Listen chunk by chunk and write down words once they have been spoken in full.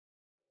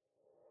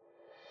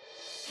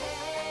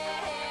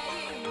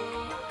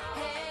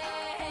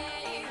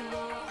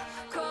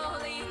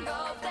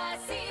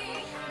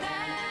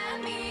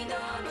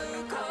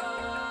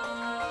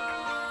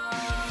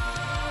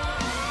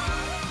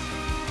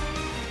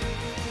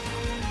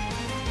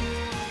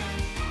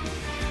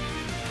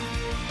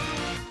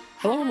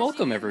Hello and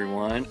welcome,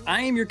 everyone.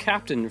 I am your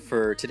captain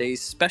for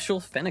today's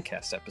special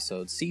Fenacast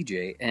episode,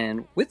 CJ,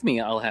 and with me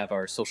I'll have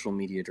our social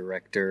media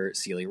director,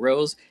 Celia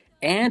Rose,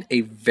 and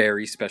a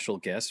very special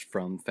guest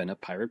from Fena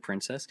Pirate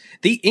Princess,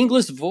 the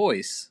English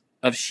voice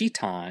of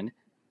Shitan,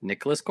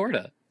 Nicholas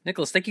Corda.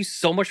 Nicholas, thank you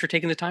so much for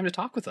taking the time to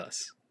talk with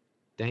us.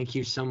 Thank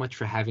you so much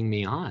for having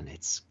me on.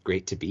 It's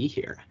great to be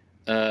here.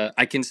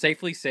 I can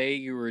safely say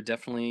you were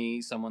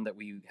definitely someone that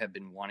we have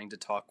been wanting to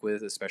talk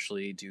with,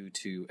 especially due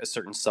to a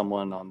certain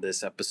someone on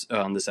this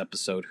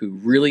episode who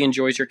really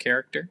enjoys your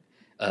character.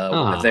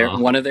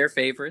 One of their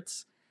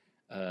favorites.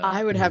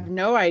 I would have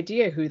no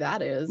idea who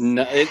that is.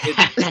 No,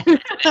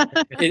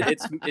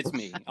 it's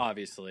me,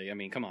 obviously. I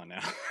mean, come on now.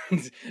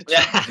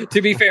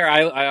 To be fair,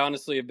 I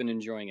honestly have been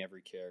enjoying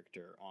every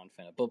character on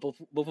Fena, but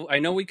I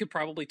know we could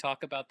probably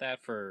talk about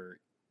that for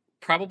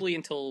probably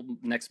until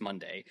next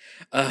Monday.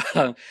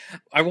 I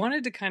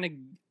wanted to kind of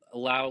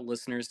allow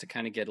listeners to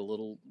kind of get a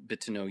little bit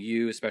to know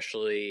you,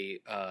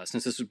 especially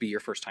since this would be your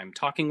first time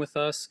talking with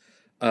us,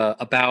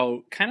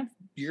 about kind of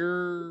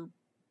your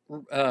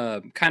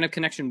kind of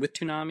connection with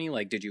Toonami.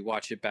 Like, did you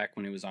watch it back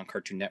when it was on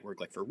Cartoon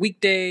Network, like for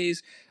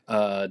weekdays?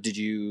 Did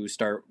you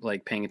start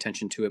like paying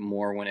attention to it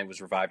more when it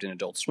was revived in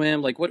Adult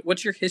Swim? Like,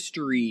 what's your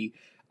history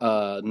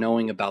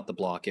knowing about the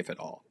block, if at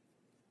all?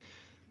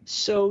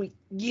 So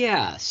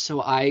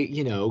I,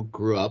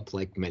 grew up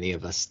like many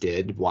of us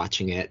did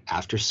watching it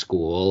after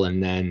school.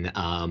 And then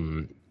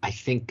I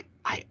think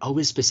I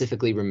always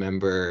specifically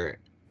remember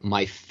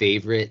my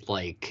favorite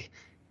like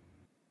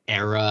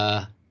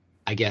era,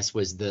 I guess,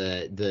 was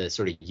the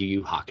sort of Yu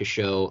Yu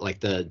Hakusho, like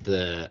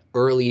the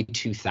early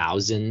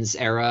 2000s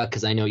era.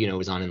 Cause I know, it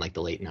was on in like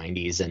the late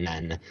 90s and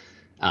then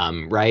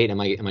right?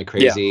 Am I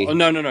crazy? Yeah. Oh,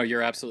 no,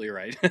 you're absolutely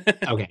right.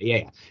 Okay,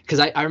 yeah.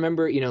 Because I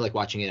remember, like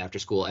watching it after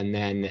school and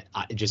then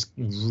just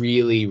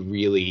really,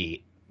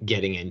 really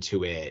getting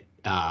into it.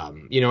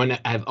 And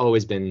I've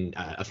always been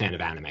a fan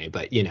of anime,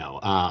 but,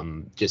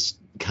 just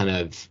kind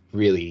of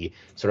really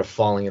sort of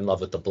falling in love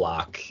with the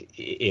block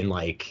in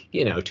like,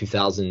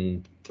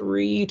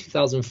 2003,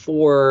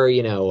 2004,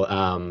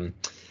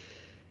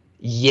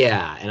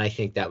 yeah. And I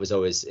think that was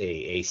always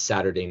a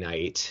Saturday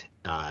night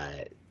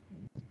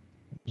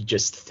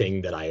just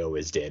thing that I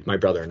always did. My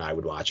brother and I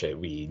would watch it.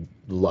 We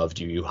loved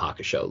Yu Yu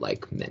Hakusho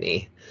like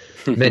many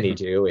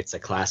do. It's a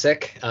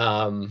classic.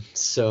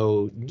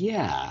 So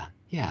yeah,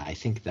 I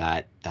think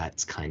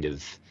that's kind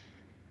of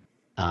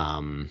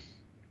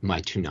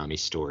my Toonami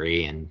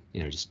story and,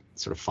 just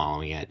sort of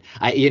following it.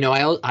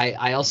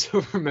 I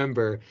also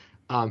remember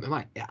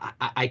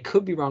I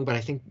could be wrong, but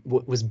I think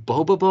was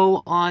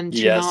Bobobo on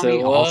Toonami? Yes,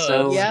 it was.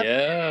 Also? Yep,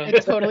 yeah,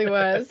 it totally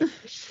was.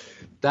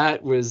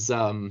 That was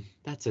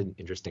that's an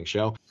interesting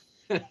show.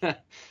 Yeah.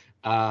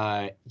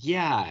 I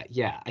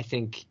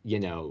think,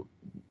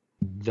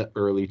 the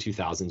early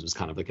 2000s was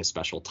kind of like a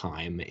special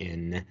time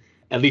in,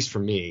 at least for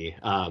me,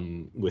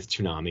 with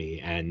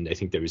Toonami. And I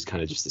think there was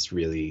kind of just this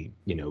really,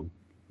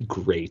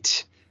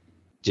 great,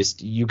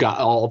 just you got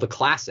all the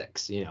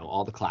classics,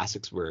 all the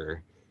classics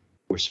were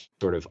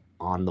sort of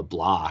on the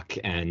block.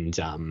 And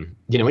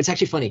it's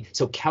actually funny.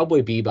 So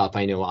Cowboy Bebop,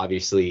 I know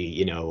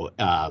obviously,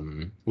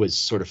 was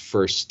sort of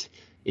first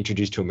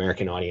introduced to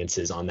American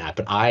audiences on that,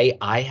 but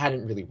I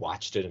hadn't really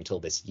watched it until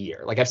this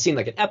year. Like I've seen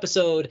like an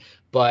episode,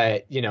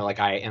 but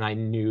I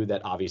knew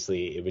that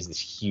obviously it was this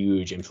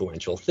huge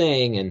influential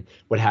thing and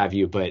what have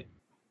you, but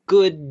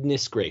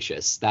goodness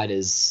gracious, that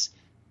is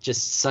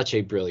just such a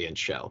brilliant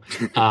show.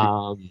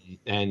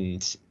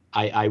 And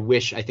I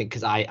wish, I think,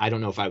 because I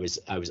don't know if I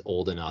was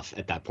old enough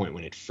at that point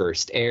when it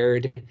first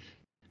aired,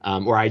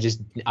 or I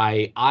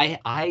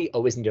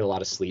always needed a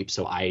lot of sleep,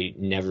 so I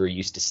never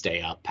used to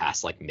stay up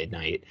past like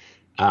midnight.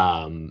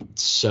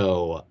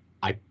 So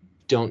I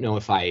don't know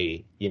if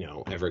I,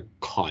 ever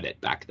caught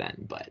it back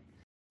then, but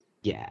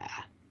yeah.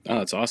 Oh,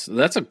 that's awesome.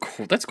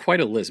 That's quite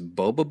a list.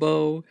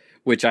 Bobobo,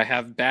 which I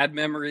have bad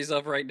memories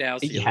of right now,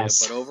 Celia,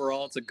 yes. But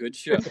overall it's a good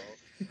show.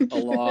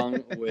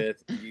 Along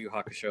with Yu Yu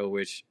Hakusho,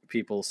 which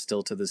people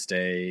still to this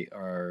day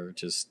are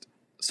just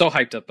so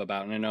hyped up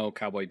about. And I know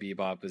Cowboy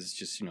Bebop is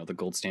just, the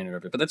gold standard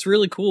of it, but that's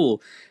really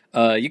cool.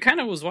 You kind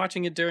of was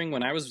watching it during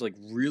when I was like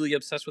really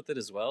obsessed with it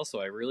as well. So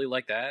I really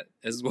like that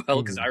as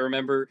well. Cause I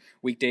remember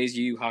weekdays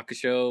Yu Yu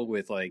Hakusho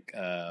with like,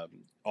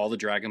 all the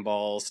Dragon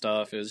Ball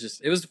stuff. It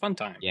was a fun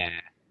time. Yeah.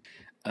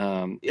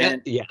 And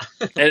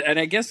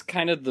I guess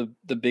kind of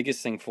the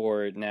biggest thing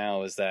for it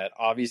now is that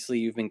obviously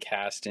you've been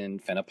cast in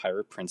Fena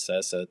Pirate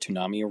Princess, a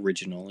Toonami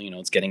original.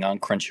 It's getting on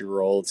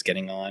Crunchyroll, it's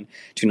getting on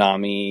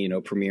Toonami,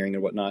 premiering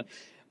and whatnot.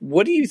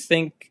 What do you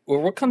think, or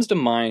what comes to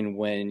mind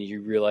when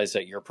you realize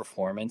that your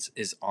performance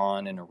is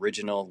on an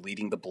original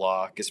leading the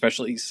block,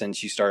 especially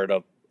since you started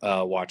up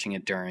watching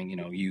it during,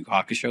 Yu Yu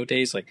Hakusho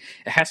days? Like,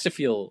 it has to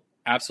feel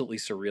absolutely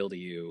surreal to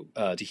you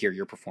to hear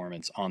your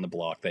performance on the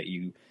block that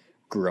you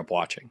grew up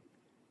watching.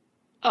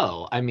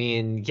 Oh, I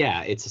mean,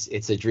 yeah,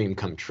 it's a dream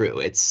come true.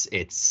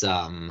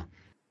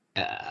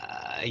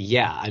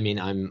 Yeah, I mean,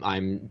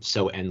 I'm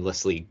so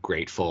endlessly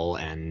grateful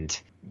and,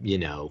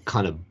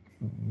 kind of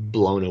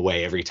blown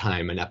away every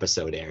time an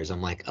episode airs.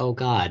 I'm like, oh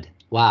God,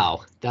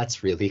 Wow,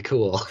 that's really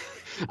cool.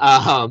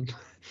 um,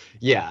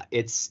 yeah,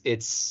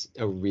 it's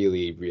a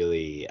really,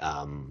 really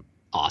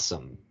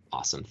awesome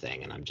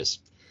thing, and I'm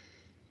just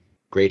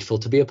grateful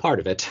to be a part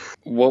of it.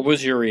 What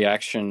was your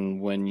reaction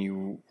when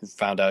you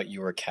found out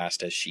you were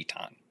cast as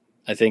Shitan?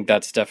 I think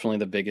that's definitely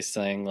the biggest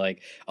thing.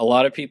 Like, a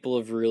lot of people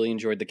have really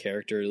enjoyed the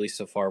character, at least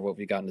so far, what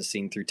we've gotten to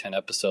see through 10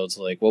 episodes.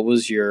 Like, what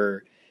was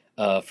your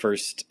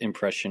first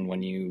impression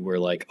when you were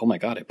like, oh my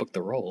God, I booked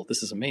the role?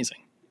 This is amazing.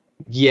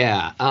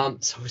 Yeah,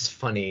 so it's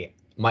funny.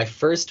 My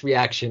first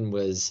reaction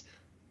was,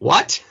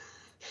 "What?"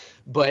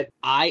 But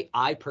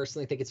I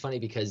personally think it's funny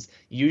because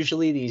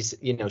usually these,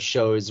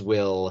 shows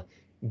will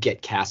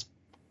get cast,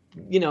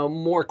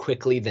 more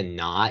quickly than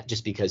not,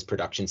 just because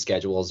production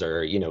schedules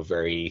are,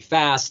 very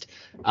fast.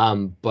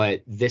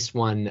 But this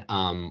one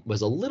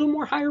was a little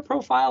more higher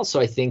profile, so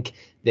I think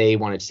they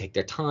wanted to take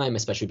their time,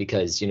 especially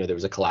because, there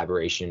was a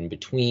collaboration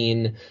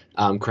between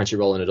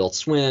Crunchyroll and Adult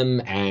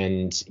Swim,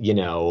 and,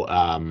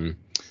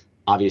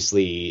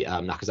 obviously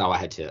Nakazawa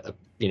had to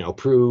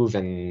approve,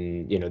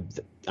 and the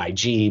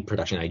IG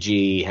production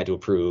IG had to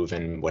approve,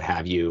 and what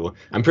have you.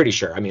 I'm pretty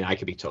sure, I mean, I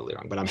could be totally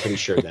wrong, but I'm pretty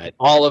sure that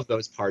all of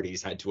those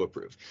parties had to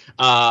approve.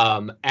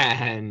 And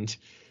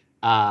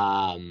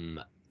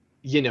so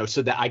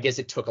that, I guess,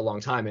 it took a long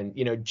time. And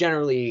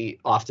generally,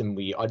 often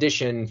we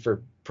audition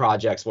for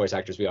projects, voice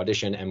actors, we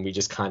audition, and we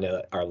just kind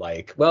of are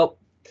like, well,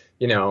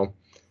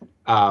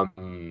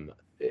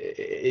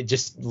 it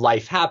just,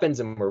 life happens,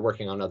 and we're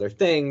working on other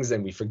things,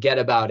 and we forget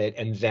about it.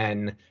 And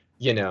then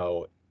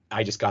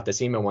I just got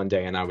this email one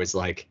day, and I was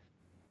like,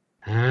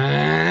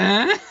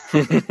 huh?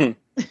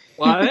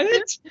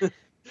 What?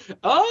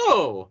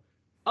 oh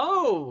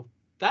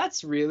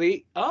that's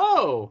really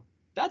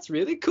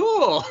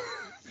cool.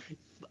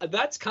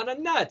 That's kind of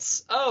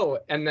nuts.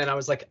 And then I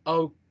was like,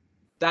 oh,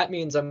 that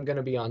means I'm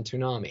gonna be on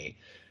Toonami.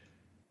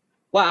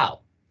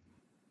 Wow.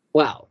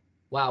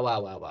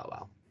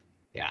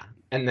 Yeah.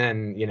 And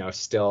then,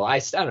 still, I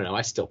don't know,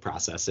 I still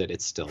process it.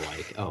 It's still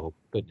like, oh,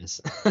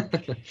 goodness.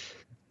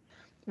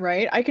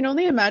 Right? I can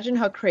only imagine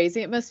how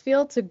crazy it must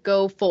feel to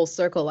go full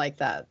circle like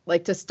that.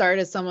 Like, to start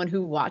as someone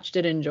who watched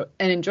it and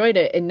enjoyed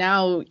it, and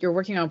now you're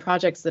working on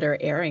projects that are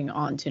airing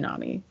on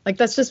Toonami. Like,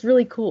 that's just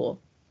really cool.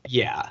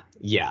 Yeah.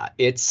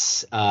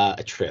 It's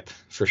a trip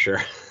for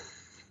sure.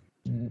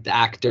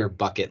 Actor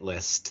bucket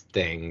list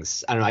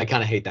things. I don't know. I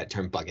kind of hate that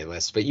term, bucket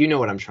list, but you know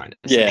what I'm trying to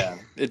say. Yeah,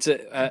 it's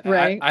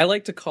Right. I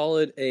like to call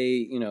it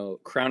a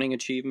crowning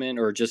achievement,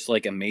 or just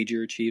like a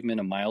major achievement,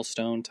 a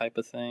milestone type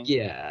of thing.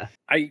 Yeah.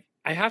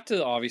 I have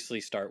to obviously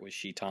start with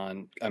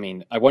Shitan. I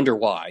mean, I wonder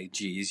why.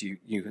 Geez,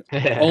 you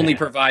only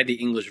provide the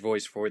English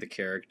voice for the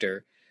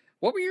character.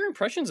 What were your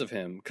impressions of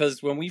him?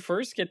 Because when we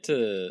first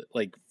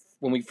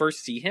when we first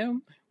see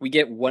him, we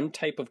get one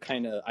type of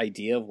kind of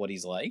idea of what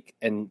he's like,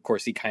 and of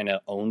course he kind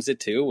of owns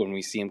it too when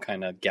we see him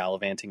kind of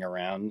gallivanting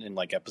around in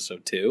like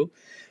episode 2.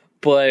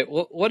 But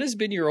what has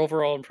been your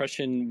overall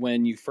impression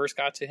when you first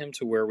got to him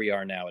to where we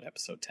are now at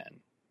episode 10?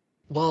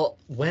 Well,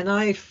 when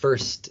I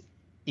first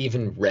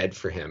even read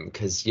for him,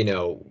 because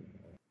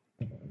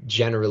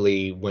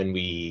generally when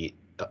we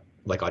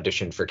like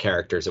audition for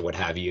characters or what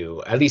have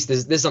you, at least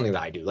this is something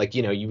that I do. Like,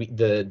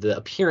 the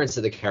appearance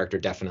of the character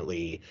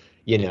definitely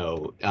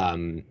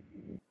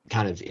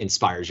kind of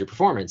inspires your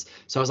performance.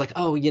 So I was like,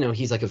 oh,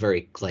 he's like a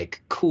very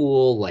like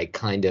cool, like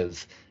kind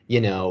of,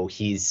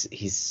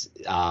 he's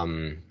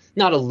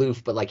not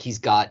aloof, but like he's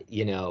got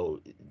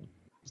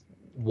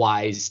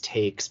wise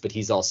takes, but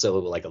he's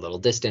also like a little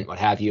distant, what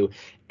have you.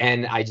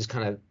 And I just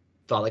kind of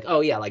thought like,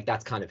 oh yeah, like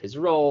that's kind of his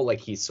role. Like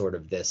he's sort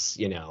of this,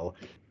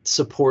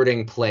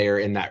 supporting player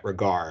in that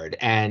regard.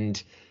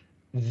 And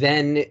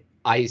then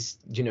I,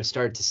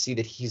 started to see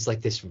that he's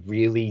like this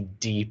really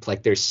deep,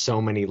 like there's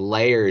so many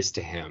layers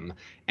to him.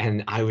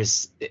 And I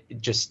was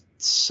just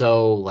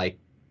so like,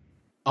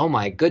 oh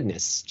my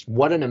goodness,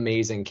 what an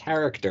amazing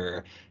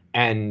character.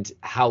 And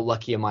how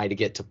lucky am I to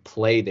get to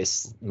play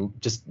this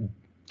just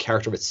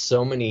character with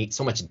so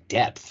much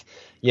depth,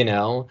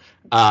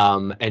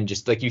 and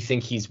just like, you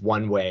think he's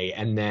one way,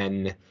 and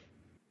then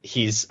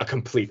he's a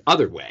complete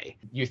other way.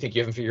 You think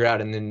you haven't figured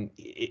out, and then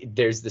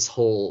there's this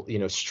whole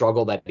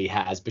struggle that he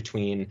has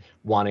between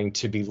wanting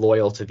to be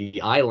loyal to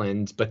the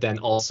island, but then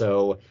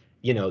also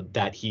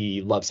that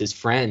he loves his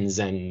friends,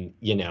 and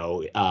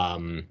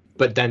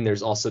but then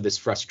there's also this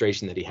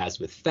frustration that he has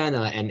with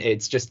Fena, and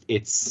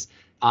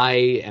I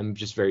am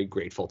just very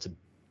grateful to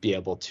be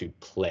able to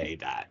play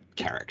that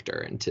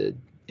character and to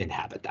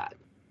inhabit that.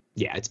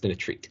 Yeah, it's been a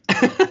treat.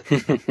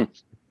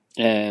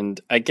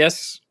 And I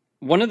guess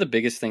one of the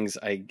biggest things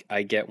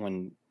I get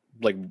when,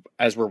 like,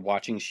 as we're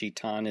watching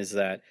Shitan is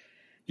that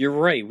you're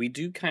right, we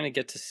do kind of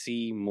get to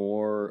see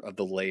more of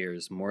the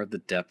layers, more of the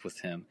depth with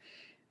him.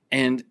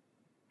 And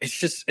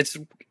it's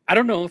I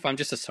don't know if I'm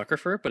just a sucker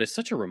for it, but it's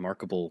such a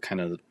remarkable kind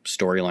of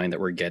storyline that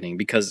we're getting,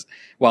 because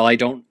while I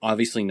don't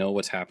obviously know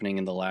what's happening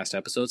in the last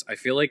episodes, I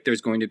feel like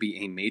there's going to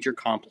be a major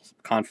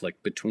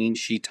conflict between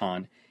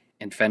Shitan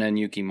and Fena and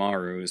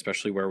Yukimaru,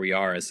 especially where we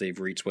are as they've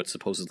reached what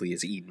supposedly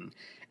is Eden.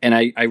 And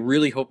I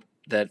really hope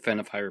that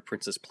Fen of Hyrule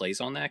Princess plays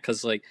on that,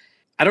 because like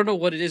I don't know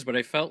what it is, but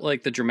I felt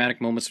like the dramatic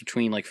moments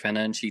between like Fena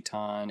and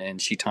Shitan and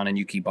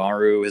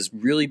Yukimaru has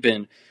really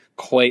been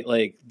quite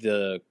like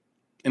the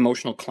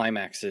emotional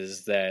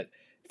climaxes that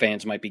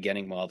fans might be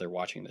getting while they're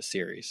watching this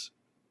series.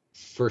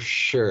 For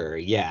sure,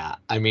 yeah.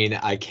 I mean,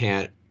 I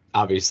can't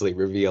obviously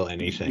reveal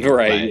anything,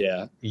 Right, but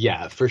yeah.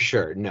 yeah, for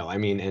sure. No, I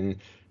mean, and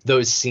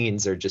those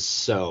scenes are just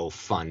so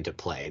fun to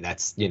play.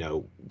 That's,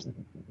 an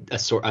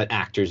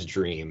actor's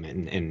dream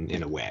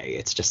in a way.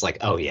 It's just like,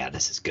 oh yeah,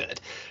 this is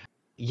good.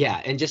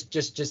 Yeah, and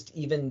just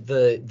even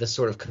the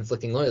sort of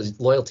conflicting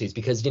loyalties,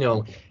 because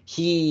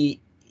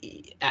he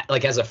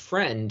like as a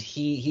friend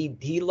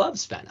he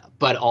loves Fena,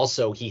 but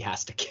also he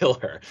has to kill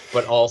her,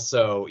 but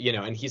also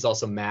and he's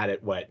also mad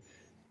at what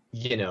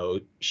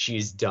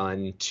she's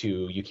done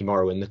to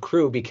Yukimaru and the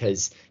crew,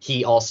 because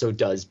he also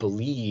does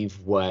believe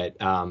what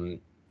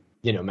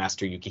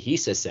Master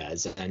Yukihisa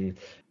says, and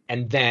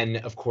then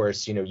of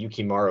course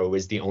Yukimaru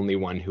is the only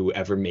one who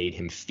ever made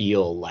him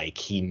feel like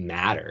he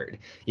mattered.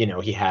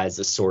 He has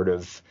a sort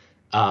of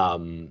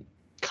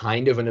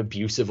kind of an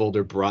abusive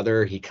older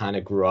brother. He kind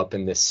of grew up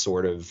in this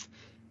sort of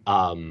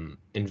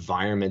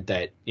environment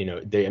that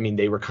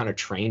they were kind of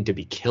trained to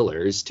be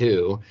killers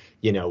too,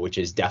 which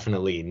is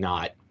definitely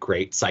not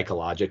great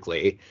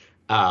psychologically,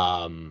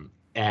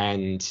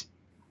 and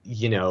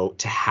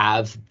to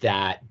have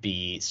that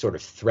be sort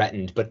of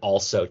threatened, but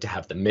also to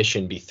have the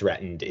mission be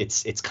threatened,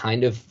 it's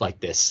kind of like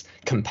this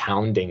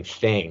compounding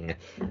thing,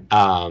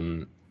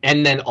 and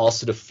then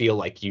also to feel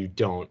like you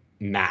don't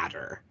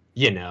matter,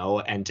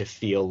 and to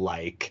feel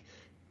like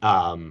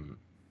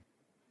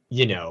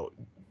you know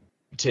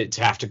to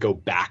have to go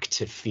back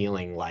to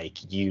feeling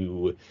like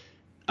you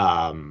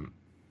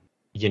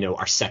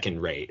are second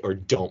rate or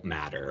don't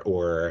matter,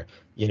 or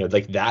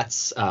like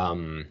that's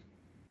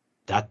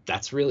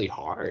really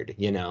hard.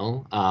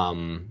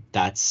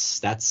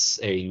 That's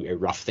a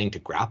rough thing to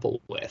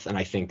grapple with, and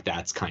I think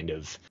that's kind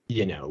of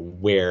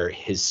where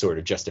his sort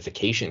of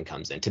justification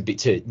comes in,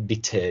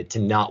 to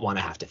not want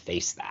to have to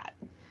face that.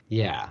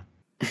 Yeah.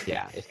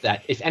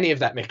 If any of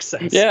that makes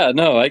sense. Yeah,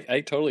 no,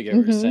 I totally get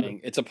what you're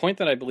saying. It's a point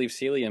that I believe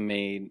Celia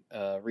made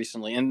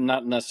recently, and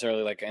not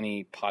necessarily like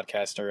any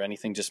podcast or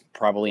anything, just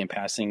probably in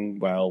passing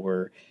while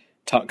we're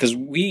talking, because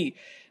we,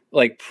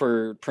 like,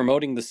 for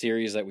promoting the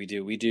series that we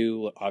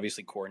do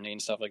obviously coordinate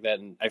and stuff like that,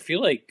 and I feel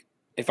like,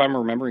 if I'm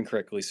remembering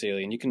correctly,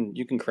 Celia, and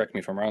you can correct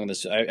me if I'm wrong on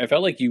this, I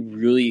felt like you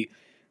really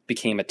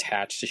became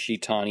attached to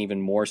Shitan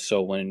even more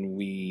so when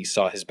we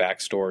saw his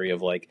backstory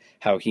of like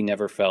how he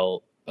never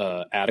felt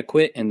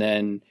adequate, and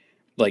then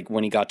like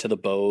when he got to the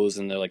bows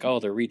and they're like, oh,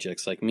 they're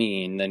rejects like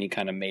me, and then he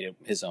kind of made it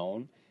his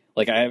own.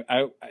 Like I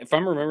if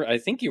I'm remember, I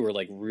think you were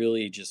like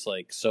really just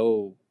like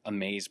so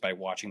amazed by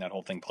watching that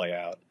whole thing play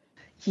out.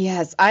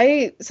 Yes,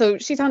 so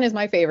Shitan is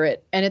my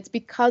favorite, and it's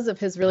because of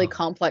his really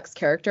complex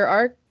character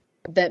arc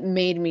that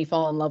made me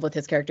fall in love with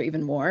his character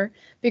even more.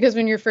 Because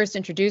when you're first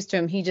introduced to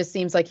him, he just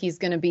seems like he's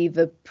going to be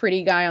the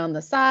pretty guy on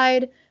the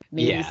side,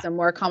 maybe some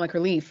more comic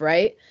relief,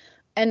 right?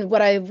 And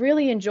what I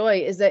really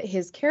enjoy is that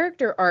his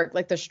character arc,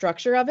 like the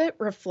structure of it,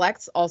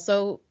 reflects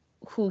also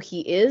who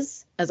he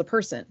is as a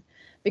person.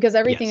 Because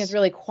everything is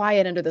really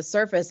quiet under the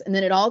surface, and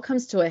then it all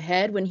comes to a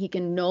head when he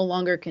can no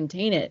longer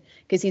contain it,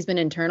 because he's been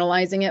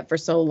internalizing it for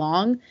so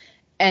long,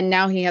 and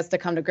now he has to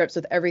come to grips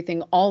with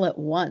everything all at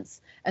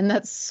once. And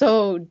that's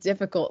so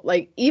difficult.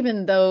 Like,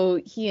 even though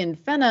he and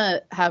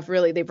Fena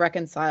they've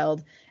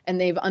reconciled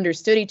and they've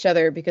understood each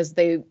other, because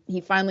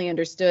he finally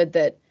understood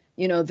that,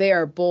 they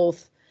are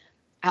both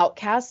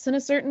outcasts in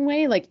a certain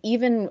way. Like,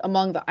 even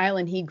among the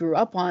island he grew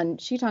up on,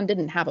 Shitan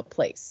didn't have a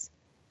place.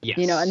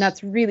 And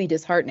that's really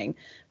disheartening.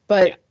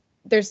 But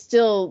there's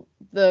still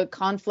the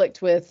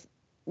conflict with,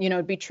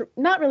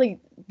 not really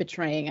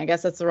betraying, I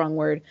guess that's the wrong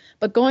word,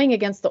 but going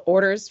against the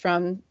orders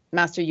from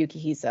Master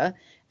Yukihisa,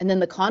 and then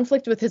the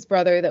conflict with his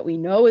brother that we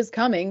know is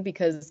coming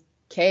because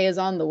Kei is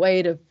on the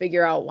way to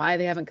figure out why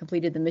they haven't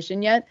completed the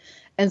mission yet.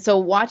 And so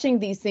watching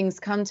these things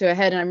come to a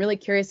head, and I'm really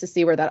curious to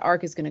see where that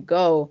arc is going to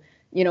go,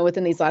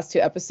 within these last two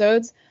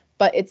episodes.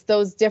 But it's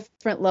those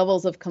different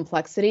levels of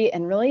complexity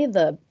and really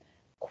the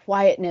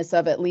quietness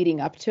of it leading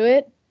up to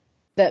it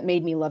that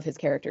made me love his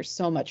character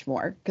so much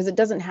more, because it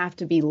doesn't have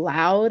to be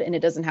loud and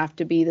it doesn't have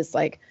to be this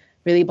like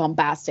really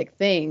bombastic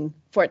thing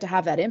for it to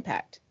have that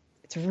impact.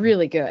 It's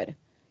really good.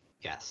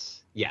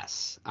 Yes.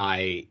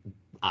 I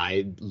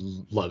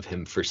love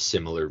him for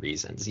similar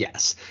reasons.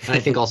 Yes. And I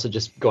think also,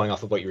 just going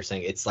off of what you were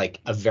saying, it's like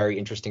a very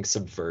interesting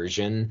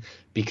subversion,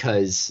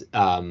 because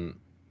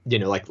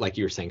like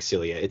you were saying,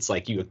 Celia, it's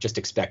like you just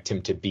expect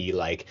him to be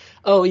like,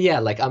 oh yeah,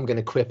 like I'm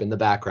gonna quip in the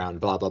background,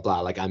 blah blah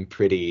blah, like I'm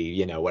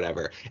pretty,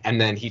 whatever, and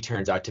then he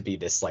turns out to be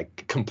this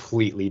like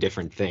completely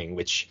different thing,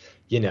 which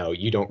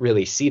you don't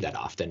really see that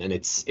often, and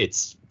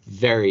it's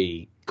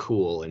very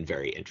cool and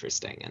very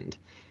interesting. And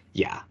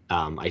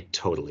I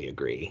totally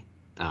agree.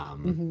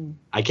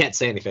 I can't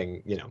say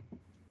anything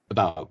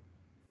about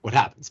what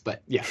happens,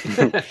 but yeah.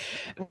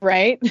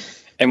 Right.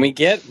 And we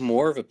get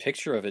more of a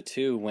picture of it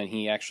too when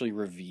he actually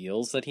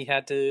reveals that he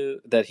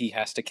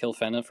has to kill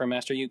Fena for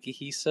Master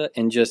Yukihisa,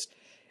 and just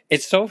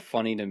It's so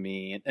funny to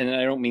me, and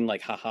I don't mean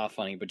like haha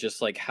funny, but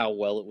just like how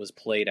well it was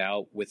played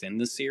out within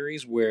the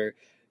series, where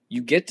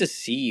you get to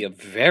see a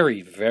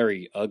very,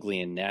 very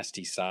ugly and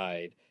nasty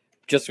side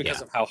just because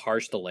Yeah. of how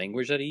harsh the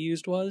language that he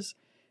used was,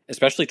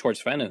 especially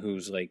towards Fena,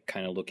 who's like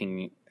kind of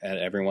looking at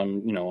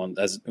everyone, you know,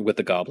 as with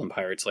the Goblin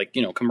Pirates, like,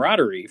 you know,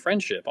 camaraderie,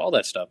 friendship, all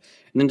that stuff.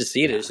 And then to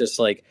see it, Yeah. it's just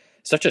like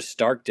such a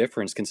stark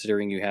difference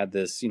considering you had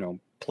this, you know,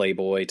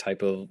 playboy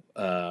type of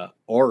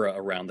aura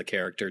around the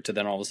character to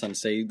then all of a sudden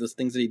say those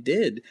things that he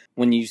did.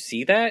 When you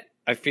see that,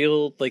 I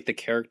feel like the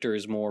character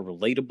is more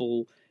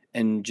relatable,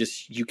 and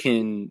just you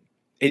can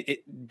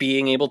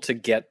being able to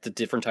get the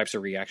different types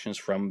of reactions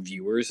from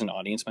viewers and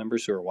audience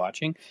members who are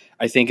watching,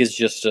 I think is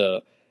just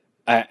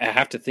I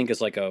have to think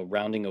is like a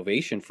rounding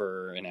ovation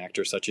for an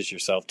actor such as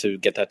yourself to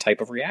get that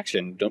type of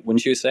reaction.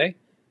 Wouldn't you say?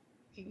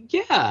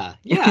 Yeah,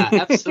 yeah,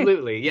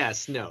 absolutely.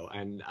 Yes, no,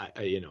 and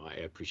you know, I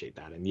appreciate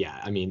that. And yeah,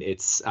 I mean,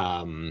 it's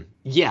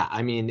yeah,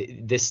 I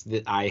mean,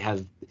 I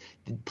have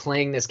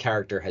playing this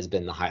character has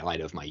been the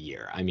highlight of my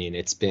year. I mean,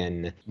 it's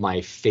been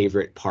my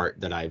favorite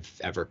part that I've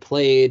ever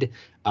played.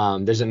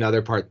 There's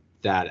another part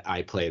that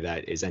I play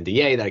that is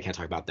NDA that I can't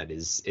talk about that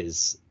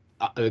is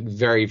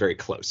very, very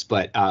close,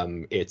 but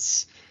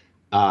it's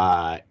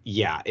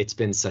yeah, it's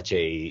been such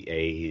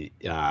a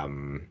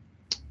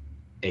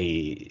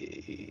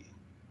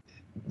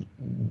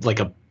like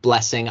a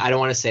blessing. I don't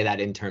want to say that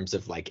in terms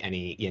of like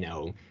any, you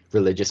know,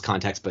 religious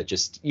context, but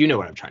just you know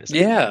what I'm trying to say.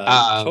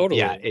 Yeah,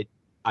 Yeah, totally.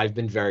 I've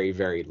been very,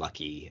 very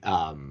lucky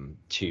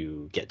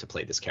to get to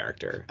play this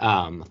character.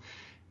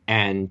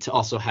 And to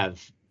also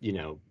have, you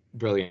know,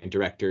 brilliant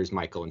directors,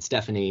 Michael and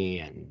Stephanie,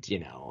 and you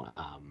know,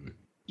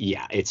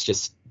 yeah, it's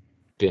just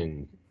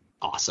been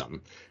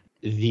awesome.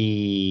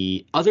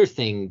 The other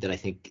thing that I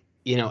think,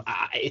 you know,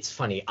 it's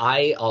funny.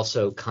 I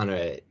also kind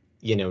of,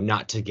 you know,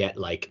 not to get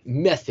like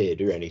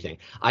method or anything,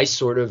 I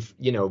sort of,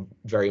 you know,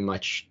 very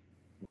much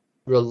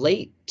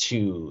relate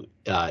to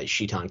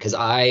Shitan because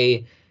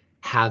I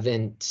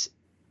haven't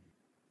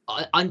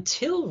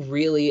until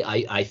really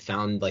I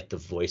found like the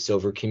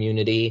voiceover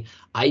community.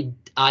 I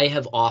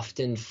have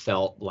often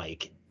felt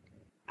like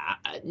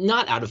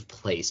not out of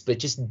place, but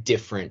just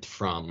different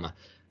from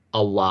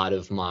a lot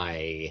of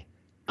my,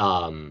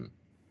 um,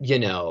 you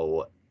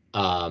know,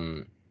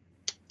 um,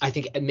 I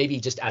think maybe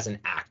just as an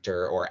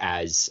actor or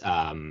as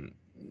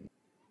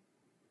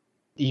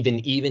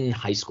even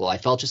high school, I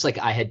felt just like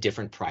I had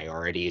different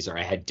priorities or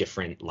I had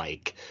different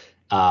like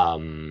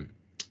um,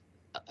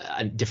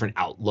 a different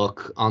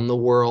outlook on the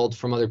world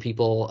from other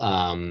people.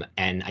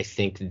 And I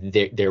think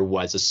there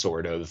was a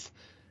sort of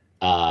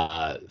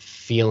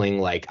feeling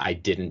like I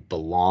didn't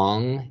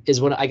belong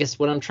is what I guess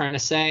what I'm trying to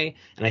say.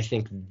 And I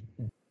think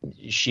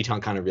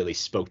Shiton kind of really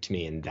spoke to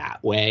me in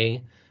that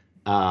way.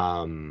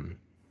 Um,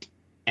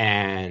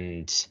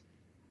 and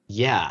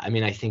yeah, I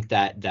mean, I think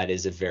that that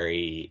is a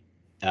very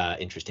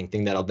interesting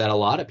thing that a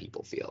lot of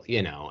people feel,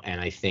 you know,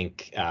 and I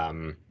think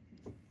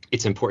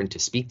it's important to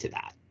speak to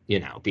that, you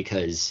know,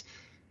 because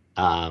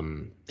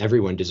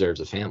everyone deserves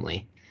a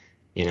family,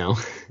 you know,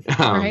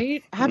 um,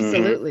 Right? Hmm.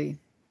 Absolutely.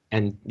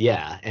 and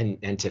yeah,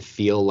 and to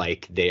feel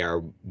like they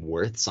are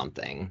worth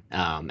something,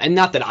 and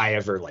not that I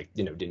ever like,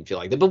 you know, didn't feel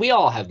like that, but we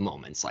all have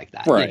moments like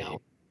that, you Right.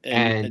 know,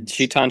 And and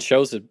Shitan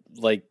shows it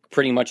like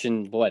pretty much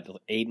in what,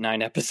 8,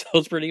 9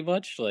 episodes, pretty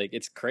much. Like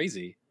it's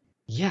crazy.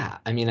 yeah,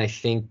 I mean, I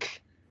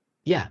think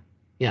yeah,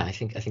 yeah, I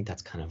think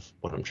that's kind of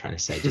what I'm trying to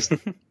say. Just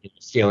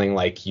feeling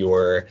like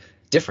you're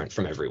different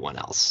from everyone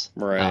else.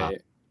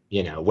 Right.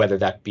 You know, whether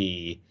that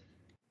be,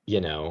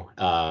 you know,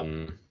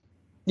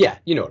 yeah,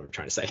 you know what I'm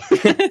trying to say.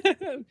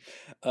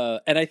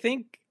 And I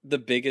think the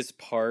biggest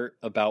part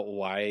about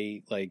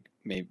why, like,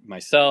 maybe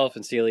myself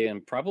and Celia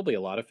and probably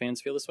a lot of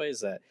fans feel this way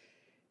is that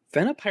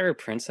Fena Pirate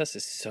Princess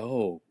is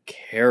so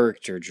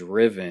character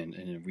driven,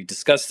 and we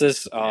discussed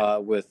this Yeah.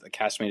 with a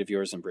castmate of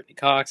yours and Brittany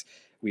Cox.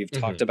 We've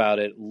talked Hmm. about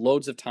it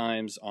loads of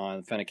times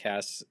on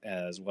FenaCast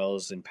as well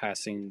as in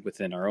passing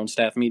within our own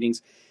staff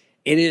meetings.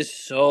 It is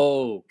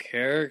so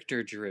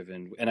character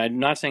driven, and I'm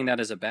not saying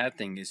that as a bad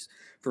thing. Is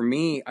for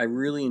me, I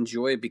really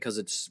enjoy it because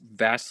it's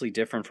vastly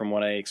different from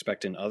what I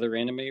expect in other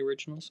anime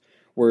originals,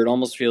 where it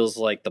almost feels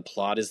like the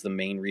plot is the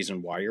main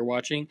reason why you're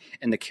watching,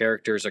 and the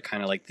characters are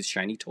kind of like the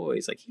shiny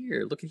toys. Like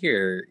here, look at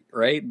here,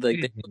 right?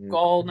 Like they look Hmm.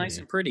 all nice Hmm.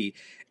 and pretty,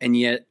 and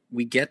yet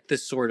we get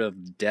this sort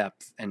of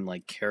depth and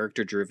like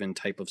character driven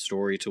type of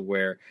story to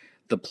where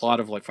the plot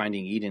of like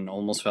Finding Eden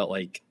almost felt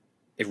like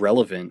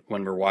irrelevant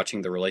when we're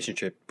watching the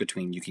relationship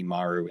between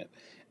Yukimaru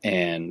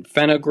and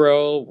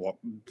Fenagro,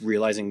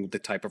 realizing the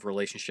type of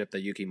relationship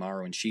that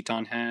Yukimaru and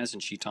Shiton has,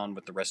 and Shiton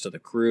with the rest of the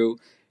crew,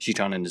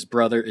 Shiton and his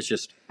brother. It's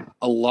just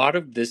a lot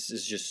of this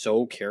is just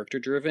so character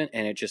driven,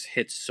 and it just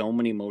hits so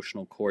many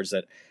emotional chords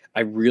that I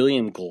really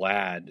am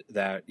glad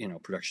that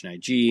Production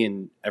IG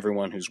and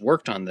everyone who's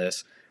worked on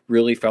this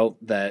really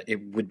felt that it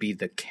would be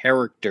the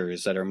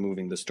characters that are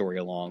moving the story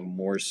along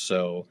more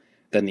so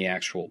than the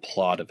actual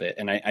plot of it.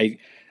 And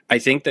I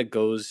think that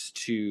goes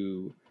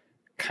to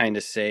kind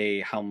of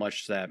say how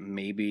much that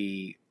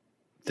maybe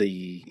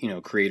the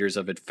creators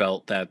of it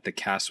felt that the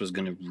cast was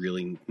going to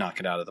really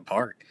knock it out of the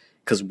park.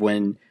 because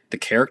when the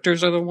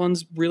characters are the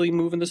ones really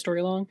moving the story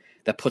along,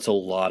 that puts a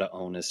lot of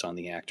onus on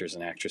the actors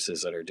and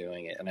actresses that are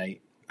doing it. And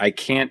I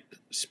can't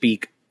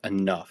speak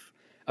enough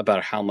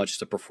about how much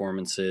the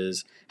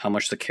performances, how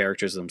much the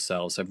characters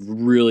themselves have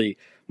really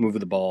moved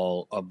the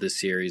ball of this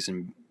series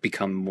and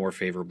become more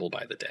favorable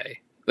by the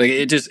day. Like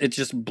it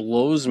just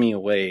blows me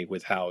away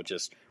with how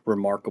just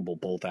remarkable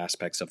both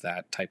aspects of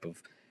that type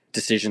of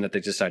decision that they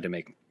decide to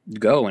make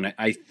go. And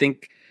I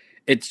think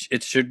it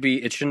shouldn't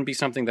be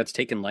something that's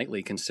taken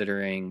lightly,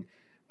 considering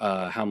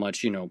how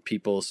much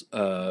people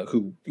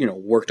who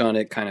worked on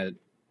it kind of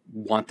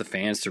want the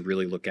fans to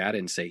really look at it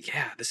and say,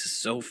 yeah, this is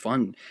so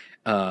fun.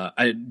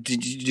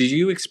 Did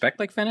you expect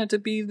like Fena to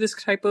be this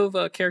type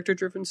of character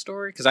driven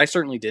story? Because I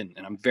certainly didn't,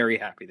 and I'm very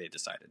happy they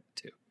decided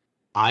to.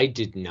 I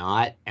did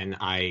not, and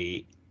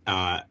I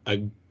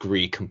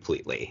agree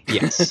completely.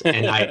 Yes,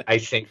 and I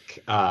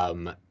think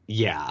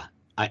yeah.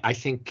 I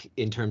think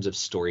in terms of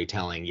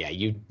storytelling, yeah,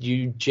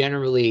 you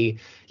generally,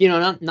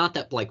 not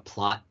that like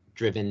plot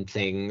driven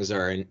things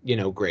are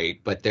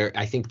great, but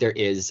I think there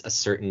is a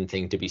certain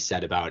thing to be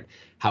said about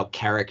how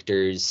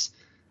characters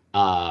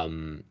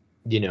do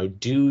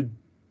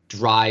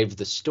drive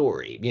the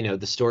story.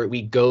 The story,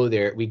 we go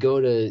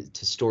to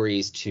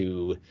stories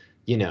to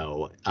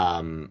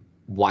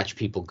watch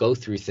people go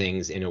through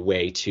things in a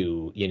way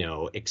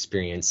to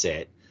experience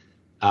it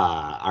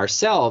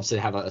ourselves, to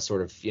have a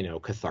sort of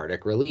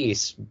cathartic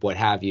release, what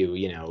have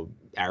you.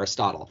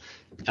 Aristotle,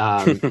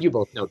 you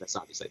both know this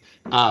obviously,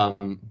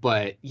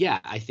 but yeah,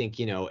 I think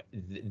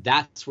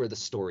that's where the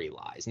story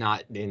lies,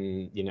 not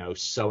in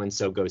so and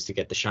so goes to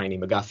get the shiny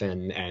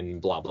MacGuffin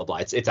and blah blah blah.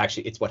 It's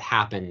actually it's what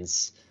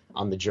happens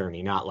on the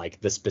journey, not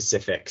like the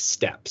specific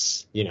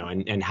steps,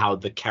 and how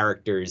the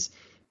characters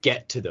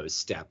get to those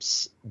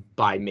steps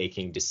by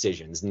making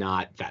decisions,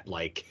 not that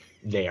like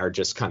they are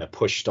just kind of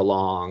pushed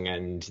along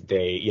and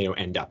they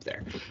end up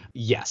there.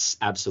 Yes,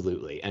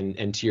 absolutely.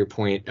 And to your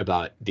point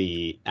about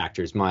the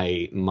actors,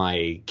 my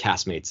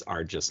castmates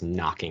are just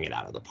knocking it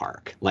out of the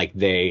park. Like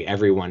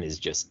everyone is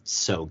just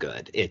so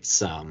good.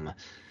 It's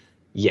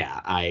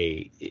yeah,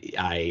 I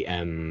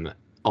am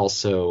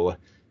also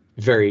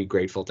very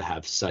grateful to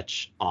have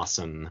such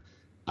awesome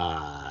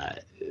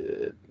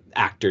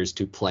actors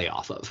to play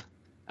off of.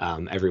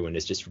 Everyone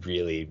is just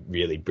really,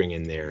 really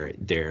bringing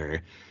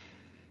their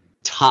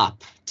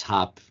top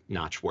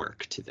notch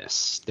work to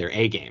this. Their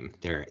A game,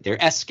 their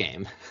S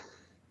game.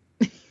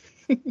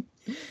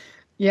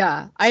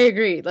 Yeah, I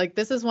agree. Like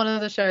this is one of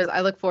the shows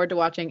I look forward to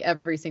watching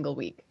every single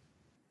week.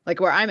 Like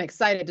where I'm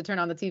excited to turn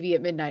on the TV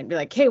at midnight and be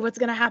like, hey, what's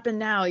gonna happen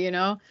now?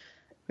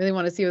 Really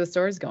want to see where the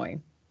story's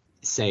going.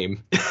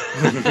 Same.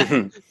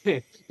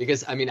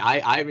 Because I mean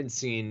I haven't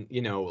seen,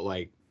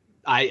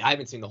 I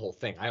haven't seen the whole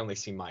thing. I only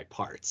see my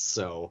parts.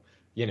 So,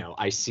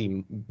 I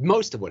see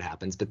most of what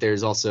happens, but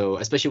there's also,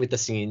 especially with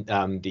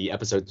the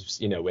episodes,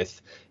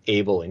 with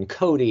Abel and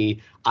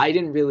Cody, I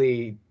didn't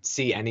really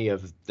see any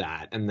of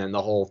that. And then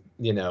the whole,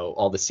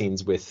 all the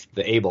scenes with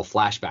the Abel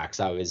flashbacks,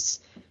 I was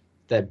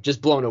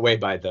just blown away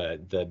by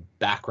the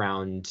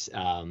background,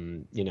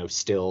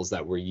 stills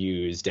that were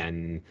used,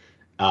 and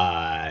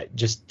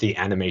just the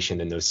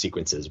animation in those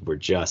sequences were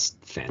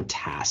just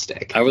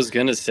fantastic. I was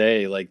gonna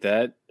say like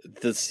that.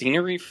 The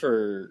scenery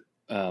for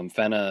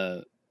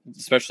Fena,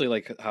 especially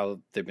like how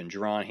they've been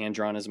hand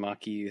drawn, as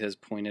Maki has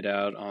pointed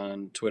out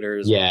on Twitter.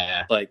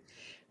 Yeah, like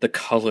the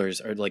colors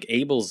are like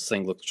Abel's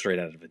thing looks straight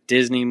out of a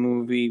Disney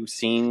movie.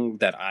 Seeing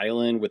that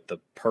island with the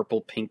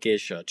purple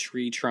pinkish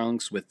tree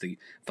trunks with the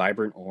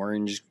vibrant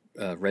orange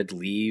red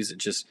leaves, it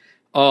just,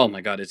 oh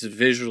my god, it's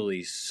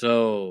visually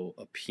so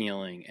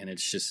appealing, and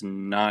it's just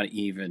not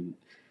even.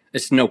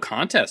 It's no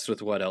contest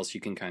with what else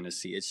you can kind of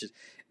see.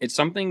 It's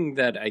something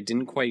that I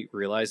didn't quite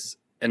realize.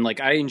 And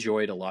like, I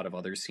enjoyed a lot of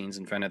other scenes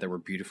in Fena that were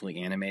beautifully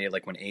animated.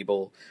 Like when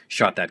Abel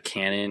shot that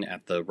cannon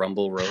at the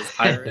Rumble Rose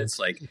Pirates,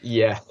 like,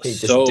 yeah, he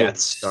just Death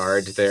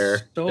Starred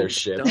their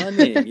ship.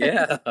 Stunning,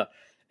 yeah.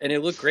 And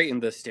it looked great.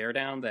 And the stare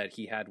down that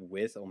he had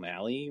with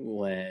O'Malley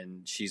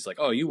when she's like,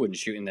 oh, you wouldn't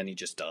shoot. And then he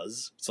just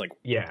does. It's like,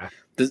 yeah,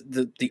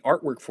 the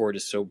artwork for it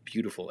is so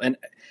beautiful. And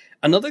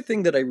another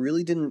thing that I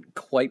really didn't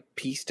quite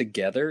piece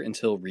together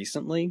until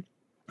recently,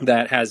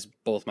 that has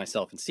both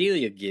myself and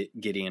Celia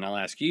giddy, and I'll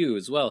ask you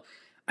as well.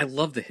 I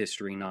love the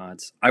history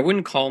nods. I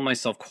wouldn't call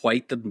myself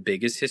quite the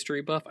biggest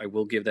history buff. I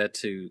will give that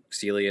to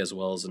Celia as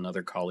well as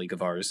another colleague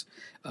of ours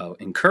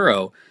in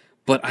Kuro.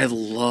 But I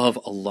love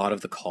a lot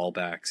of the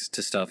callbacks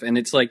to stuff. And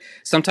it's like,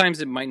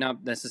 sometimes it might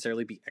not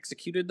necessarily be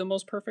executed the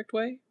most perfect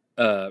way.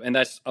 And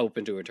that's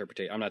open to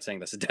interpretation. I'm not saying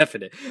that's a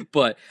definite,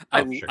 but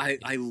sure.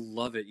 I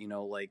love it.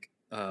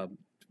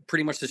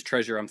 Pretty much this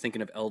treasure, I'm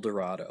thinking of El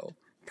Dorado.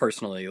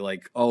 Personally,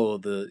 like, oh,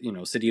 the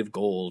city of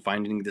gold,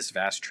 finding this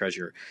vast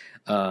treasure.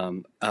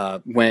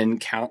 When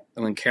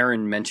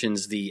Karen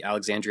mentions the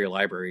Alexandria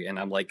Library, and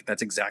I'm like,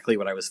 that's exactly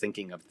what I was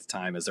thinking of at the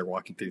time as they're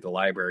walking through the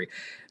library.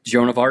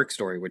 Joan of Arc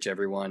story, which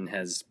everyone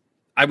has,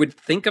 I would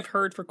think, have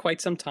heard for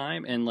quite some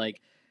time, and like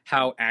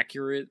how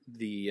accurate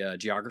the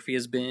geography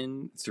has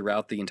been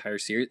throughout the entire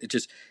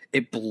series.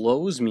 It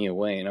blows me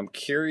away, and I'm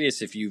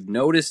curious if you've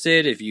noticed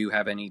it, if you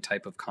have any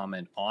type of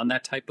comment on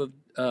that type of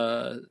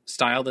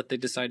style that they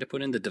decide to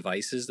put in, the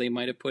devices they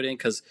might have put in,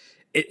 because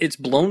it's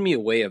blown me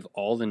away of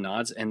all the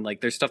nods, and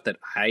like there's stuff that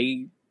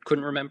I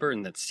couldn't remember,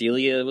 and that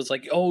Celia was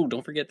like, "Oh,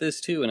 don't forget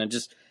this too," and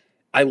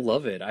I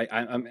love it.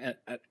 I'm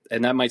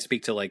and that might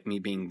speak to like me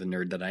being the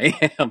nerd that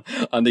I am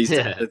on these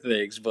type of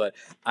things, but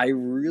I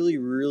really,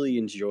 really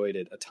enjoyed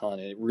it a ton.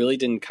 It really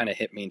didn't kind of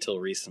hit me until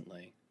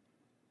recently.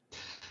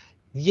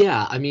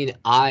 Yeah, I mean,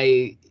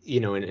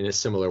 in a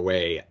similar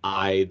way,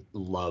 I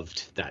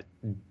loved that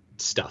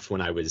stuff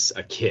when I was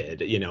a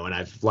kid, and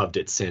I've loved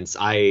it since.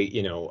 I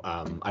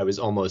was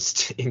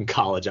almost in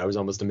college. I was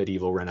almost a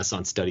medieval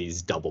Renaissance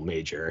studies double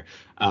major,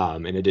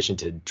 in addition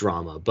to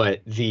drama.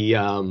 But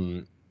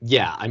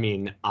yeah, I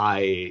mean,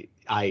 I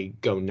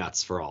go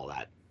nuts for all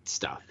that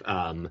stuff.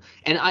 And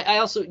I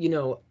also,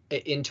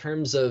 in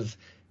terms of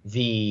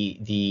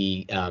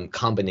the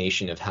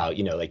combination of how,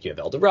 like you have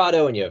El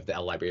Dorado and you have the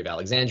Library of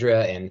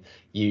Alexandria, and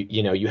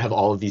you have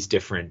all of these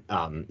different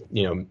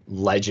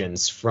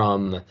legends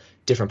from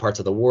different parts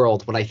of the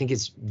world. What I think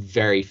is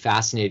very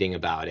fascinating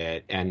about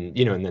it, and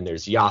and then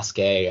there's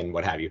Yasuke and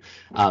what have you,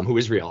 who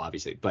is real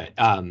obviously, but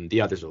the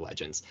others are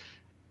legends,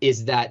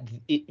 is that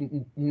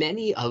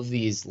many of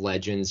these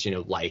legends,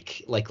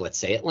 like let's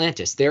say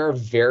Atlantis, there are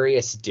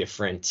various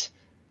different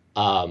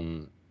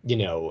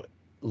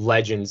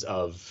legends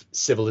of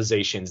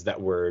civilizations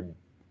that were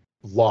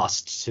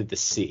lost to the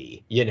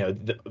sea,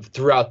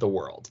 throughout the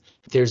world.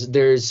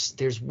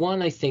 There's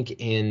one, I think,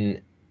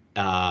 in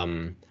I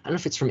don't know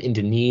if it's from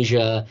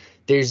Indonesia.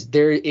 There's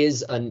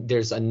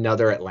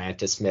another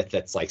Atlantis myth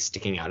that's like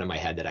sticking out in my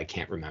head that I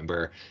can't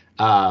remember.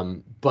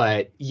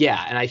 But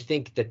yeah, and I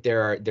think that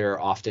there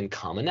are often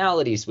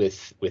commonalities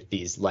with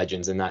these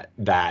legends, and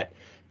that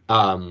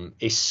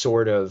a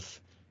sort of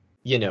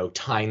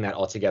tying that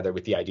all together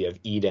with the idea of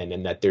Eden,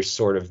 and that there's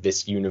sort of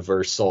this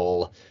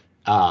universal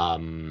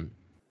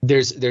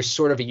there's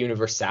sort of a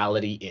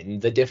universality in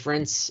the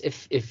difference,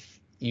 if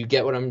you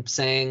get what I'm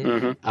saying.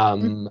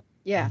 Mm-hmm.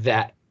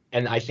 Yeah.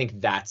 And I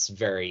think that's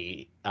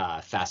very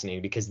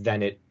fascinating, because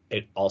then it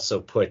also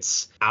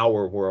puts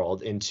our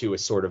world into a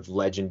sort of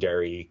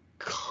legendary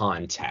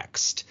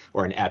context,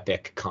 or an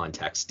epic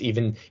context,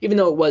 even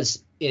though it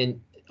was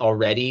in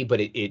already,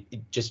 but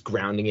it just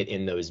grounding it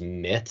in those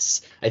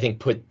myths, I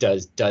think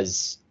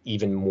does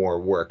even more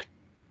work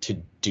to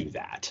do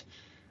that.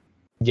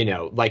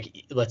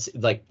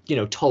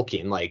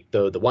 Tolkien, like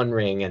the One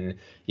Ring, and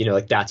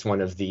like that's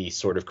one of the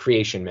sort of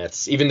creation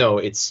myths, even though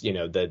it's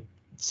the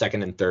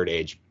second and third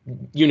age.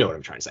 You know what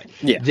I'm trying to say.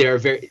 Yeah, they're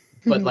very,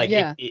 but like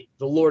Yeah.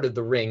 the Lord of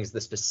the Rings, the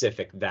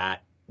specific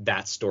that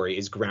story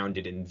is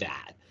grounded in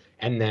that,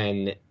 and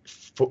then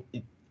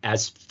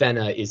as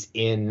Fena is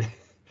in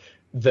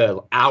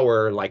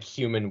our like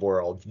human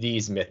world,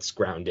 these myths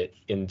ground it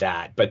in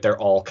that, but they're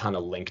all kind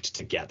of linked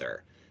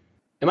together.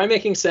 Am I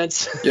making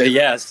sense? yeah,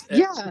 yes,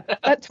 Yeah,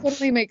 that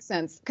totally makes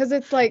sense. Because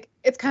it's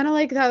kind of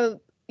like how,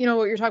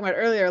 what you're talking about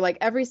earlier, like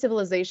every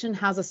civilization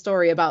has a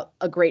story about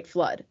a great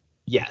flood.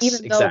 Yes,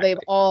 Even though exactly.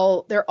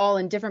 they're all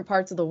in different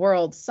parts of the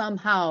world,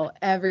 somehow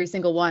every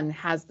single one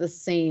has the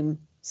same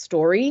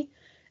story,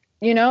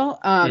 and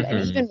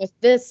even with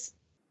this,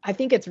 I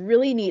think it's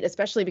really neat,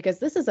 especially because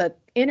this is an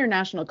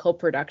international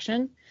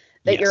co-production,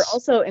 that you're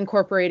also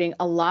incorporating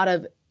a lot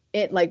of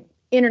it, like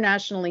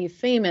internationally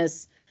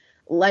famous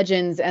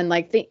legends and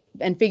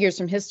and figures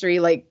from history.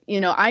 Like,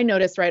 I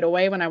noticed right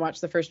away when I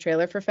watched the first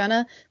trailer for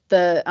Fena,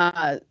 the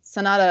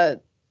Sanada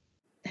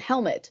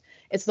helmet.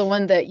 It's the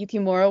one that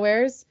Yukimura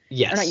wears.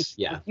 Yes. Or not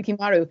Yeah.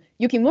 Yukimaru.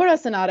 Yukimura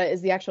Sanada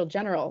is the actual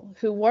general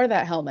who wore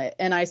that helmet.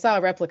 And I saw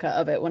a replica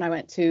of it when I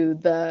went to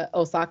the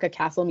Osaka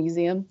Castle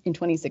Museum in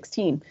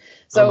 2016.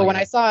 So when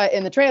I saw it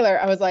in the trailer,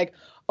 I was like,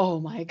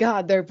 oh my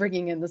God, they're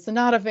bringing in the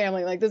Sanada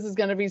family. Like, this is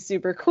going to be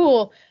super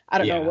cool. I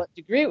don't know what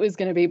degree it was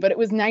going to be, but it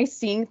was nice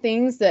seeing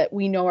things that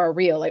we know are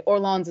real. Like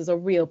Orleans is a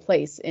real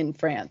place in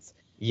France.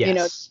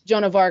 Yes.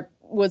 Joan of Arc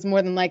was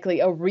more than likely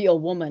a real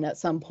woman at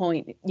some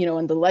point,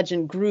 and the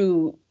legend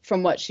grew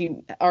from what she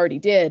already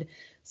did.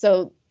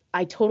 So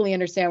I totally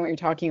understand what you're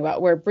talking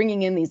about, where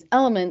bringing in these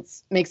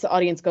elements makes the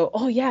audience go,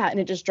 oh yeah, and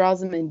it just draws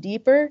them in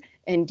deeper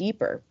and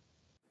deeper.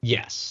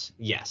 Yes.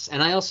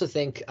 And I also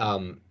think,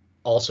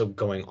 also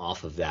going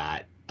off of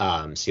that,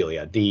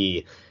 Celia,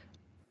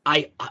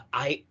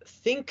 I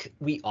think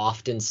we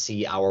often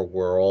see our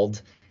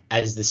world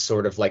as this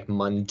sort of like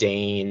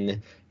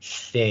mundane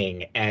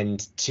thing, and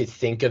to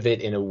think of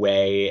it in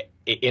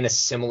a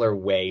similar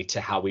way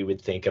to how we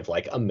would think of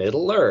like a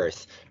Middle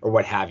Earth or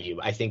what have you,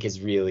 I think is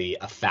really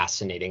a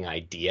fascinating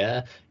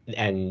idea.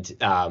 And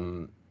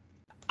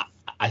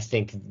I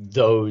think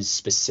those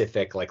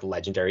specific like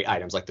legendary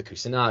items, like the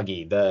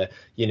Kusanagi, the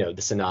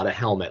Sanada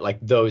helmet, like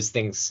those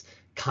things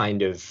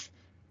kind of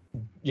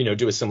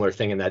do a similar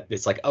thing, in that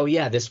it's like, oh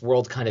yeah, this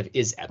world kind of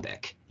is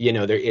epic.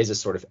 There is a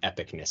sort of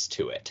epicness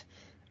to it.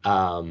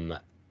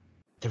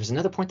 There was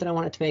another point that I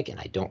wanted to make, and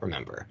I don't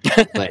remember.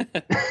 But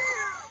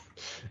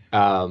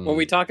When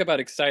we talk about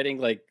exciting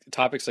like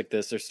topics like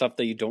this, there's stuff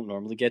that you don't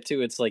normally get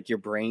to. It's like your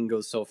brain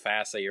goes so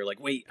fast that you're like,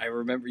 wait, I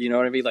remember, you know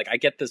what I mean? Like I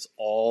get this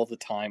all the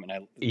time,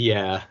 and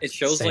it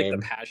shows same. like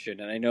the passion.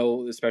 And I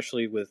know,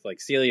 especially with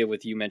like Celia,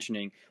 with you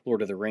mentioning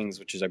Lord of the Rings,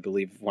 which is I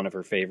believe one of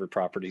her favorite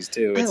properties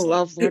too. I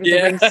love Lord of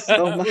the Rings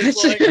so much.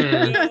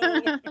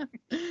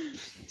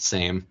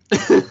 Same.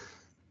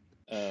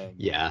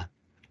 Yeah.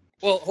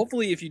 Well,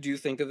 hopefully, if you do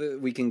think of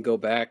it, we can go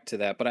back to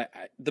that. But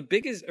the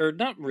biggest, or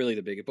not really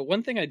the biggest, but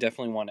one thing I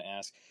definitely want to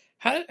ask: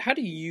 how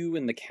do you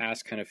and the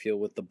cast kind of feel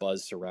with the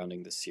buzz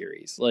surrounding the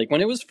series? Like when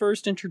it was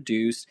first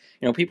introduced,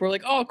 people were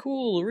like, "Oh,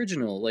 cool,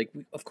 original!" Like,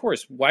 of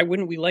course, why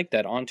wouldn't we like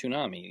that on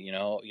Toonami?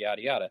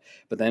 Yada yada.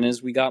 But then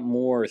as we got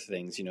more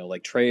things,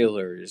 like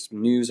trailers,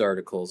 news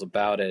articles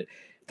about it,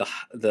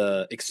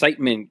 the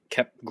excitement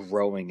kept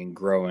growing and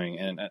growing,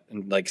 and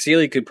like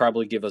Celia could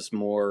probably give us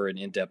more an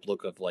in-depth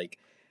look of like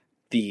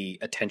the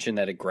attention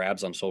that it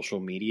grabs on social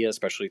media,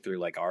 especially through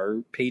like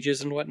our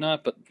pages and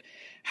whatnot. But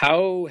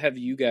how have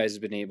you guys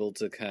been able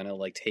to kind of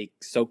like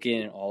soak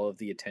in all of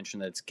the attention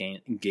that's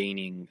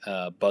gaining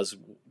buzz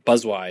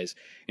wise,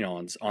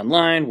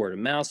 online, word of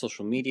mouth,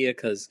 social media?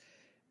 Because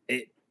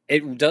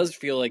it does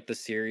feel like the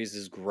series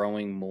is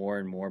growing more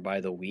and more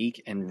by the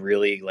week and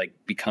really like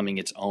becoming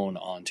its own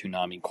on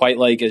Toonami. Quite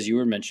like as you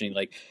were mentioning,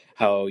 like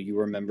how you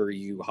remember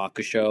Yu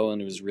Hakusho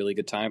and it was a really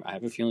good time. I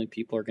have a feeling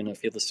people are going to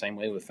feel the same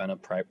way with Fena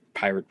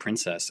Pirate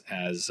Princess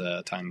as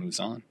time moves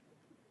on.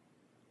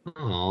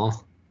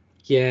 Oh,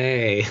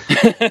 yay.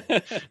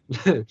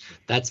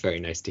 That's very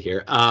nice to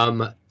hear.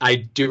 I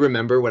do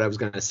remember what I was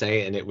going to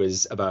say, and it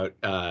was about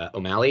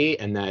O'Malley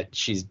and that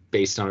she's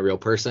based on a real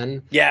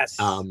person. Yes.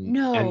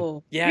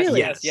 No. Yes, really?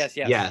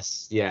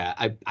 Yes. Yeah.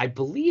 I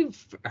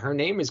believe her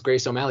name is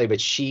Grace O'Malley,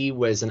 but she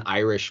was an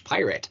Irish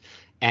pirate,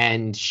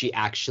 and she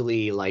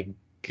actually like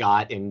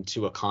got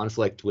into a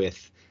conflict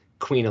with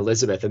Queen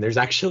Elizabeth, and there's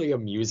actually a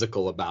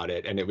musical about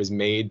it, and it was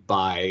made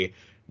by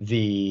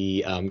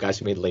the guys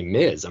who made Les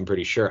Mis, I'm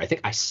pretty sure. I think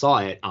I saw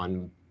it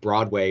on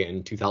Broadway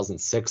in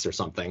 2006 or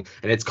something,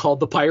 and it's called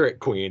The Pirate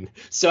Queen.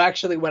 So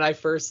actually, when I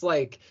first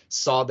like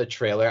saw the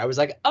trailer, I was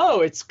like,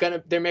 oh,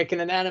 they're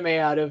making an anime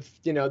out of,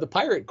 The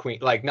Pirate Queen.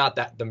 Like, not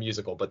that the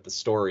musical, but the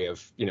story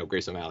of,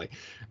 Grace O'Malley.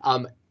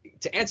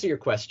 To answer your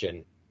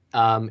question,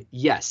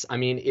 yes, I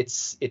mean,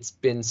 it's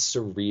been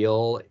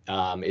surreal.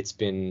 It's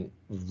been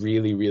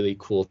really, really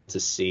cool to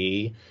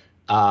see.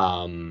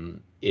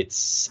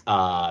 It's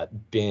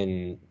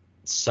been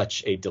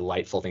such a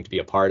delightful thing to be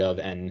a part of,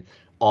 and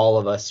all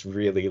of us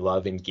really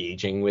love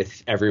engaging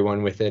with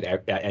everyone with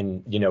it.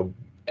 And,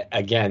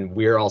 again,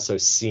 we're also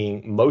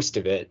seeing most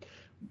of it,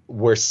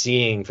 we're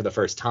seeing for the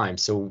first time.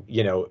 So,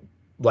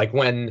 like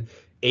when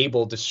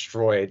Abel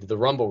destroyed the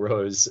Rumble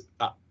Rose,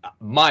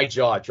 my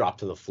jaw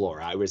dropped to the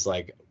floor. I was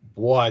like,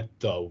 what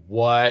the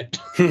what?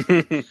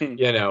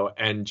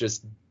 And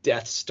just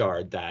Death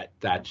Starred that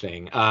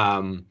thing.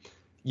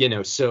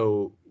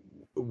 So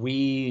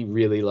we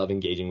really love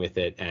engaging with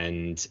it,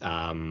 and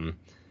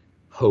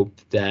hope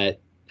that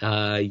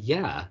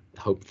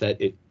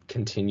it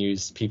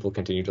continues, people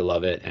continue to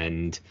love it,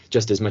 and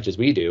just as much as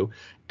we do,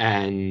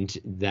 and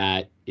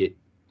that it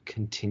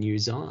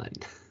continues on.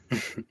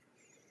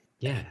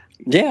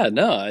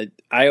 No,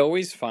 I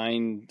always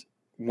find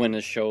when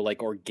a show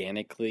like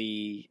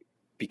organically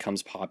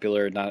becomes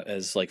popular, not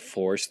as like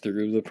forced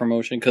through the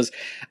promotion, because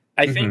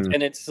I think,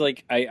 and it's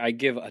like I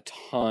give a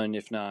ton,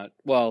 if not,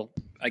 well,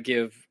 I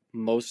give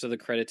most of the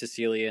credit to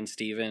Celia and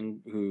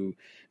Steven, who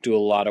do a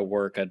lot of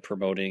work at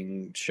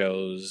promoting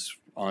shows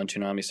on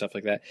Toonami, stuff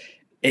like that.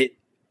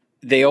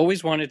 They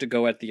always wanted to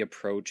go at the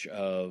approach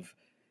of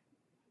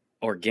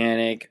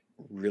organic,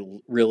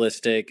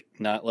 realistic,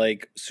 not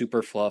like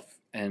super fluff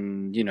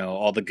and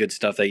all the good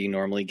stuff that you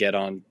normally get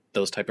on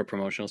those type of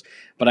promotionals.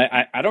 But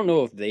I don't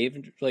know if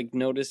they've like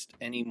noticed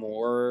any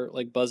more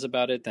like buzz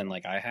about it than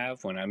like I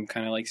have when I'm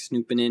kind of like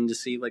snooping in to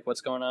see like what's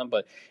going on.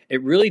 But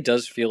it really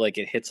does feel like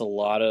it hits a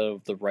lot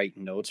of the right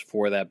notes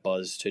for that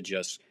buzz to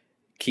just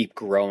keep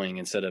growing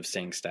instead of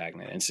staying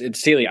stagnant.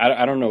 It's Celia,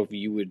 I don't know if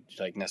you would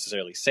like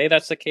necessarily say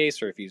that's the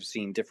case, or if you've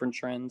seen different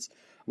trends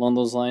along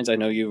those lines. I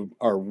know you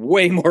are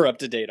way more up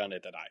to date on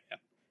it than I am.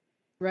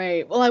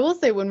 Right. Well, I will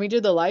say when we do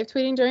the live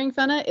tweeting during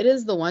Fena, it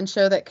is the one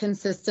show that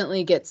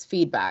consistently gets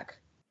feedback.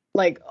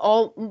 Like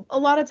a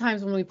lot of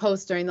times when we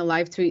post during the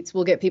live tweets,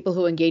 we'll get people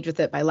who engage with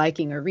it by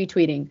liking or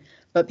retweeting,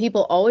 but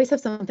people always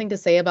have something to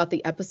say about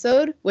the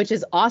episode, which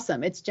is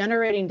awesome. It's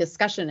generating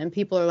discussion, and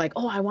people are like,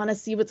 oh, I want to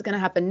see what's going to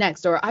happen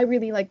next. Or I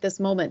really like this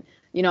moment.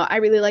 I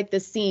really like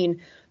this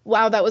scene.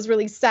 Wow, that was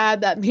really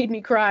sad. That made me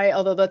cry.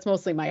 Although that's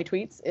mostly my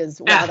tweets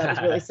is, wow, that was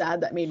really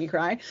sad. That made me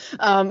cry.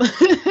 So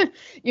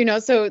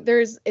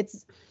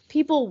it's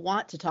people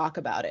want to talk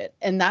about it.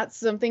 And that's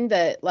something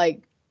that,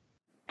 like,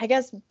 I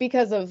guess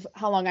because of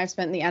how long I've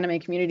spent in the anime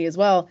community as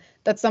well,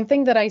 that's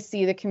something that I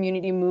see the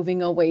community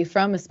moving away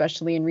from,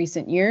 especially in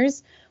recent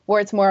years, where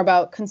it's more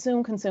about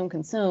consume,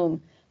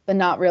 but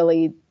not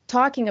really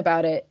talking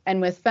about it,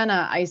 and with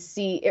Fena,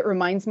 it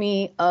reminds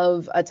me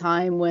of a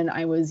time when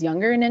I was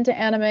younger and into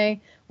anime,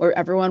 where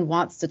everyone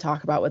wants to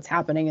talk about what's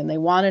happening and they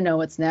want to know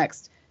what's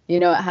next.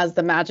 It has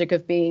the magic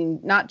of being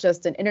not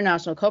just an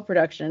international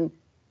co-production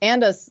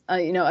and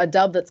a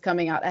dub that's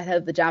coming out ahead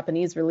of the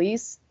Japanese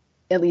release,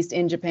 at least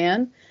in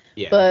Japan,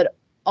 but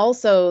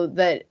also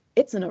that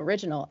it's an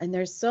original, and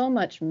there's so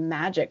much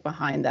magic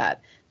behind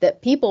that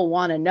people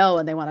want to know,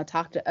 and they want to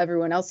talk to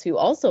everyone else who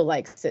also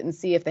likes it and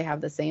see if they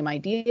have the same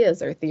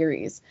ideas or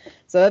theories.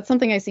 So that's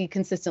something I see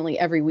consistently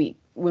every week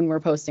when we're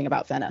posting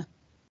about Fena.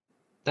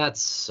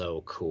 That's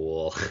so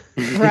cool.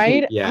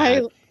 Right?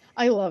 Yeah.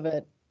 I love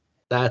it.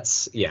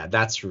 That's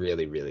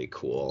really, really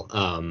cool.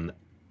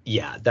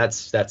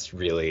 That's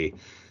really,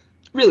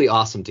 really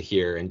awesome to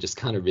hear, and just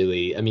kind of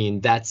really, I mean,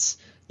 that's,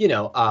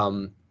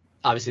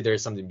 obviously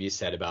there's something to be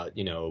said about,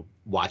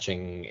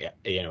 watching,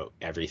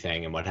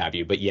 everything and what have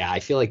you. But yeah, I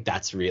feel like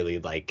that's really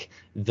like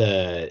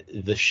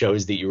the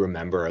shows that you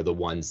remember are the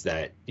ones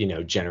that,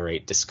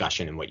 generate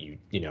discussion, and what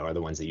are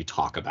the ones that you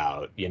talk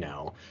about,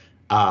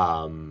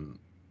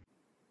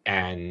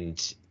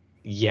 and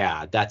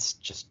yeah,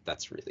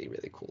 that's really,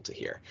 really cool to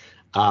hear.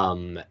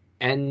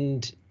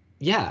 And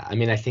yeah, I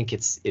mean, I think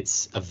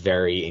it's a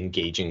very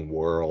engaging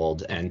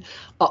world. And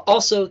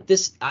also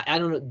this, I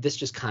don't know, this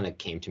just kind of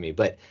came to me,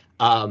 but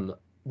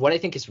what I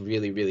think is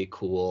really, really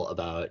cool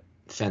about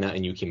Fena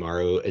and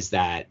Yukimaru is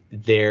that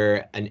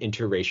they're an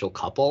interracial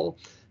couple,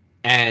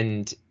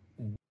 and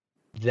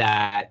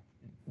that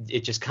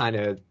it just kind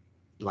of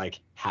like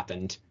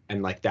happened,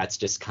 and like that's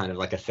just kind of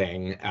like a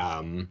thing,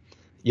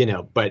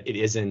 but it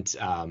isn't.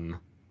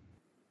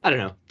 I don't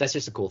know. That's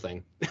just a cool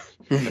thing,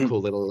 a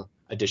cool little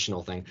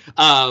additional thing.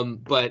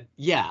 But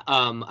yeah,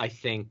 I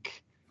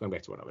think going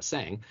back to what I was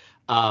saying,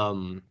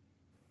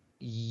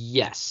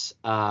 yes,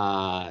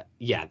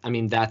 yeah. I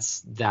mean,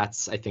 that's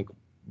I think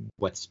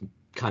what's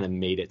kind of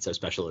made it so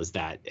special is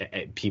that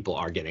people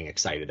are getting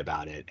excited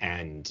about it,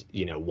 and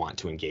want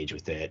to engage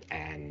with it,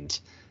 and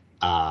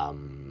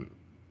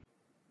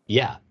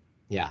yeah.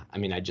 I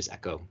mean, I just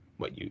echo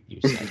what you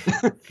said.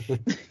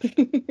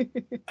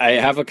 I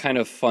have a kind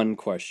of fun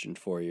question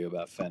for you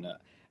about Fena.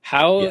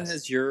 How Yes.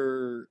 has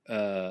your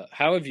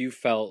how have you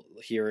felt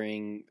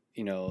hearing,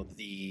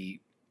 the,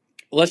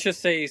 let's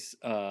just say,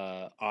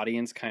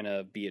 audience kind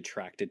of be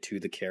attracted to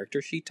the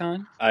character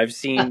Shitan? I've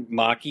seen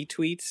Maki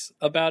tweets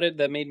about it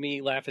that made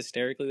me laugh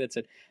hysterically, that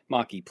said,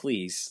 "Maki,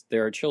 please,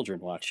 there are children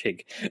watching."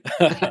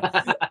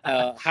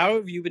 How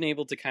have you been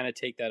able to kind of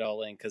take that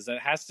all in? Because that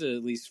has to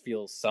at least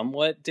feel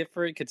somewhat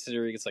different,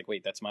 considering it's like,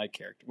 wait, that's my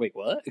character. Wait,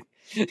 what?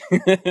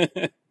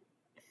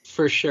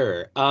 For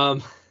sure.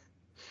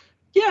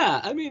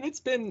 Yeah, I mean, it's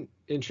been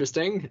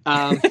interesting.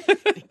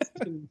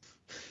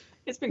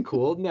 It's been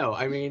cool. No,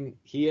 I mean,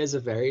 he is a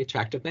very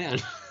attractive man.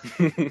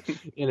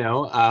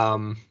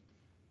 Yeah.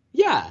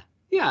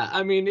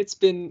 I mean,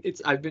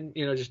 I've been,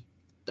 just,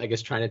 I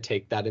guess, trying to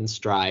take that in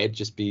stride,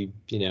 just be,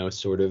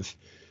 sort of,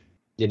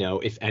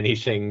 if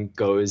anything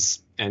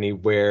goes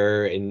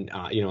anywhere in,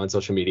 on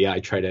social media,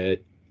 I try to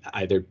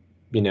either,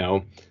 be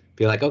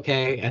like,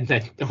 okay, and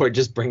then, or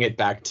just bring it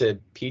back to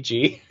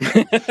PG,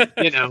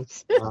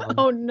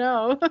 Oh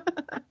no.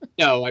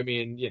 No, I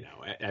mean,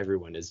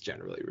 everyone is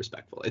generally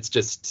respectful. It's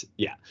just,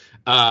 yeah.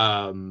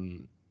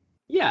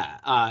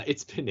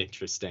 It's been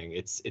interesting.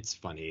 It's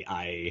funny.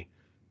 I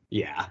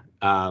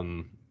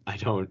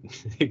don't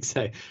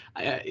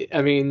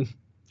I mean,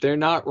 they're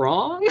not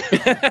wrong.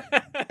 I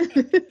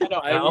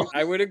don't know.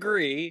 I would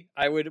agree.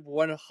 I would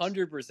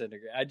 100%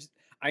 agree.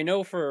 I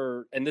know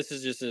and this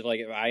is just like,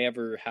 if I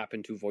ever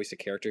happen to voice a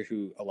character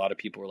who a lot of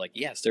people were like,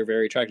 yes, they're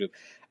very attractive,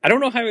 I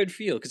don't know how I'd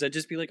feel, because I'd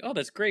just be like, oh,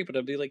 that's great, but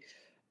I'd be like,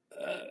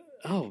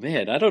 oh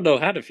man, I don't know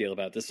how to feel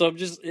about this. So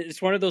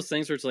it's one of those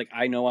things where it's like,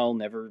 I know I'll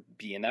never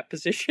be in that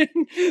position.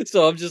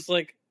 So I'm just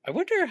like, I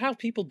wonder how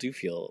people do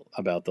feel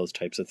about those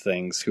types of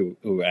things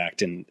who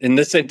act in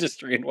this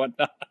industry and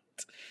whatnot.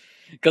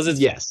 Because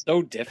it's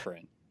so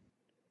different.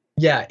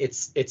 Yeah,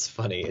 it's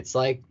funny. It's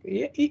like,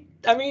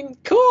 I mean,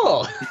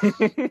 cool.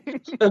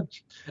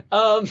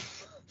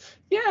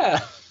 Yeah.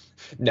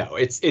 No,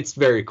 it's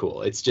very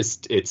cool. It's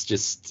just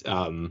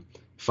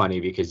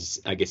funny,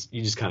 because I guess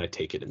you just kind of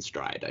take it in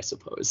stride, I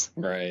suppose.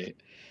 Right.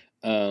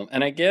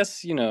 And I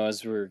guess,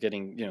 as we're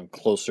getting,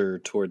 closer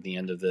toward the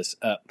end of this,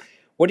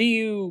 what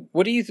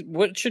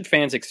should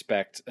fans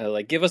expect?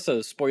 Like, give us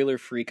a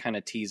spoiler-free kind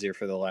of teaser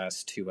for the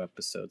last 2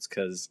 episodes,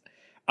 because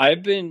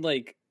I've been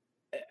like,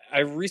 I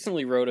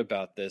recently wrote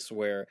about this,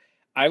 where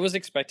I was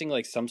expecting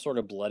like some sort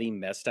of bloody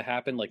mess to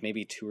happen, like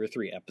maybe 2 or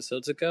 3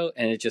 episodes ago,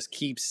 and it just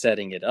keeps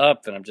setting it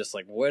up, and I'm just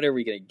like, when are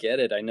we gonna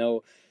get it? I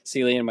know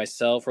Celia and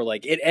myself were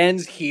like, it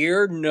ends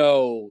here?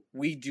 No,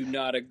 we do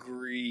not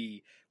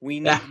agree.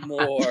 We need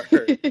more.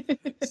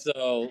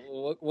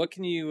 So what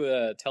can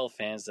you tell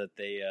fans that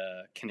they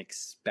can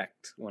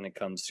expect when it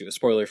comes to a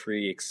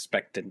spoiler-free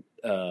expectant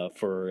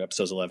for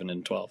episodes 11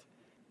 and 12?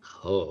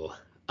 Oh.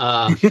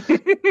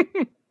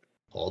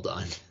 Hold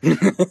on.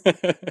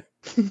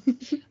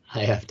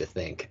 I have to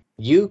think.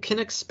 You can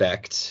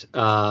expect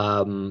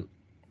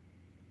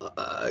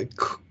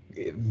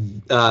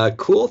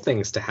cool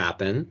things to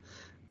happen.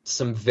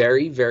 Some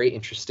very, very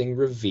interesting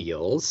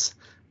reveals.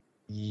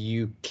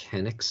 You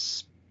can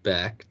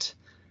expect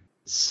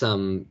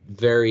some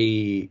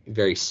very,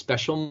 very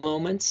special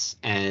moments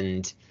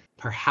and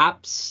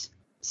perhaps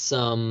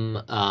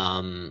some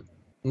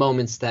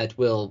moments that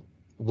will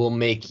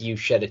make you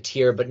shed a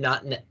tear, but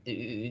not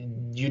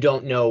you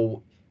don't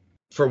know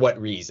for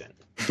what reason,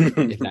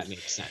 if that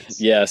makes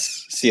sense.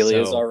 Yes,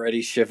 Celia's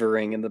already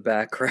shivering in the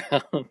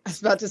background. I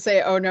was about to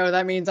say, oh no,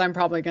 that means I'm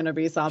probably going to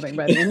be sobbing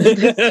by the end of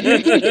this.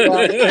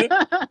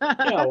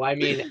 No, I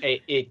mean,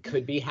 it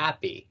could be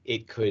happy.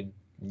 It could,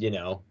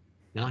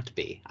 not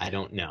be. I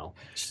don't know.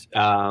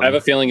 I have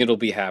a feeling it'll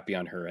be happy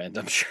on her end,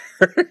 I'm sure.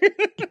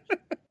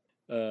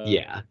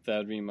 Yeah.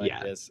 That'd be my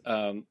guess.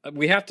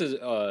 We have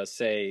to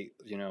say,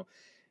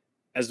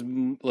 as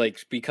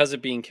because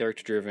of being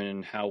character driven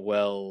and how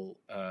well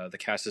the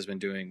cast has been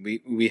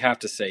doing, we have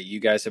to say you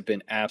guys have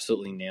been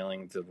absolutely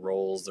nailing the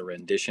roles, the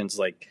renditions.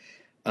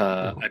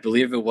 I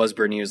believe it was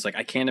Brittany who's like,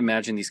 I can't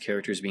imagine these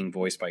characters being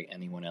voiced by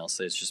anyone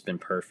else. It's just been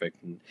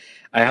perfect. And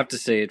I have to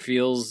say it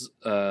feels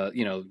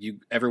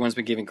everyone's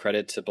been giving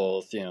credit to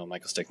both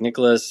Michael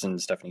Stick-Nicholas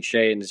and Stephanie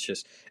Sheh, and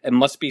it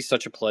must be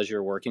such a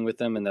pleasure working with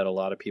them, and that a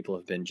lot of people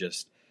have been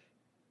just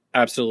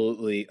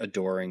absolutely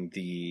adoring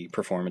the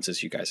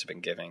performances you guys have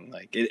been giving.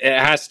 Like it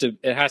has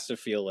to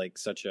feel like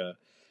such a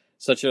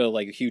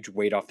huge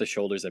weight off the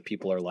shoulders that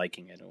people are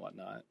liking it and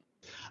whatnot.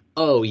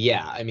 Oh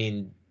yeah, I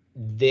mean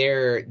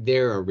they're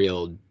a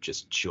real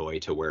just joy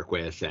to work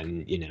with,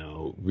 and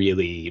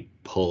really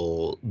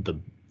pull the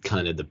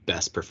kind of the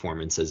best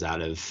performances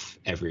out of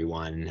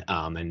everyone.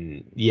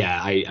 And yeah,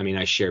 I mean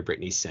I share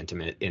Brittany's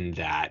sentiment in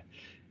that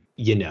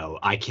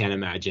I can't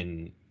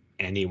imagine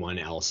anyone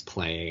else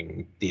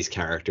playing these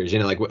characters.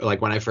 Like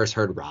when I first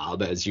heard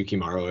Rob as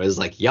Yukimaru, I was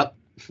like, yep.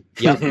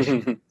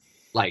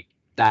 Like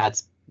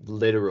that's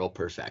literal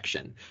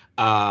perfection.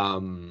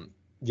 And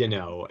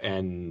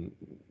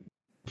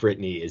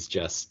Brittany is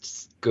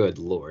just, good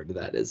Lord,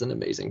 that is an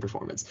amazing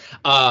performance.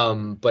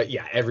 But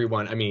yeah,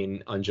 everyone, I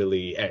mean,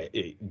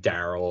 Anjali,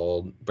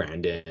 Daryl,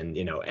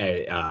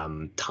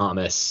 Brandon,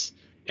 Thomas,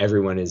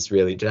 everyone is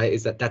really,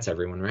 that's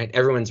everyone, right?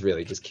 Everyone's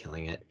really just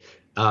killing it.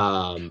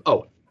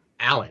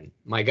 Alan,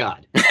 my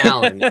God,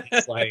 Alan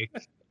is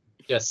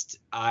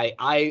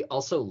I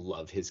also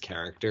love his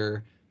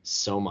character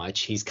so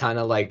much. He's kind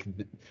of like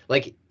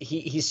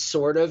he's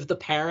sort of the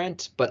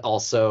parent, but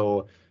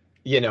also,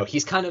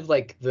 he's kind of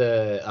like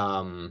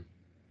the,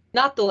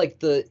 not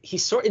the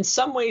in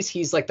some ways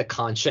he's like the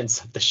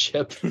conscience of the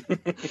ship,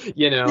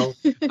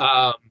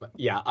 I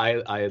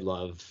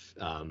love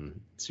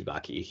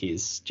Tsubaki.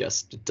 He's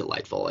just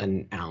delightful.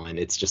 And Alan,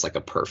 it's just like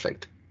a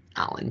perfect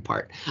Alan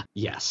part.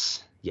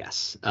 Yes.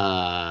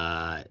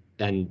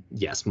 And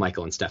yes,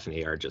 Michael and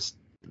Stephanie are just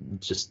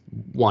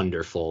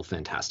wonderful,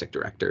 fantastic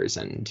directors.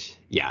 And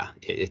yeah,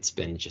 it's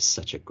been just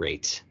such a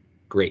great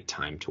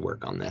time to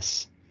work on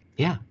this.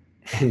 Yeah.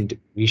 And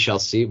we shall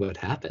see what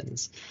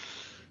happens.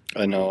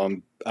 I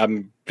know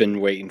I'm been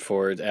waiting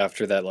for it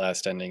after that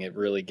last ending. It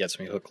really gets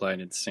me hook,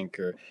 line, and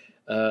sinker.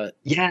 Sorry,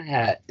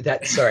 I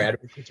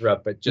don't mean to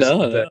interrupt, but just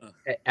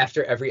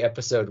after every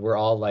episode, we're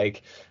all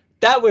like,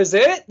 that was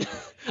it?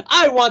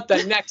 I want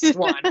the next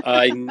one.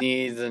 I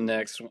need the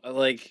next one.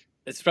 Like,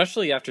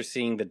 especially after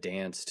seeing the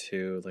dance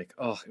too. Like,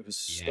 oh, it was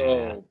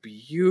so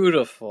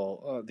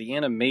beautiful. Oh, the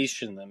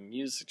animation, the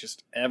music,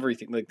 just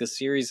everything. Like, the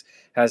series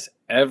has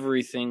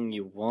everything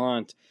you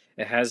want.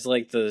 It has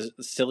like the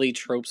silly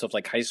tropes of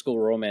like high school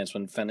romance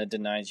when Fena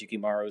denies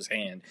Yukimaru's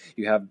hand.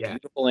 You have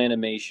beautiful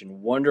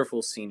animation,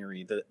 wonderful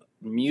scenery. The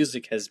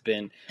music has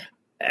been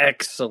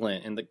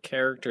excellent, and the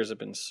characters have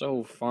been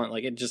so fun.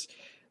 Like,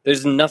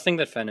 there's nothing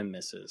that Fena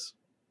misses.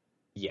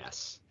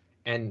 Yes.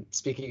 And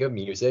speaking of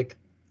music,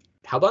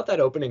 how about that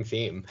opening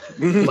theme?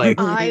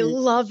 I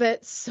love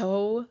it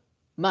so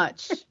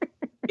much.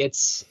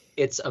 It's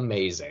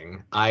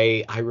amazing.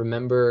 I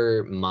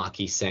remember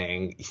Maki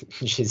saying,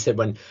 she said,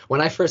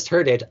 when I first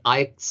heard it,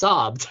 I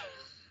sobbed.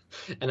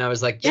 And I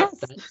was like, yep,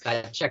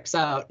 that checks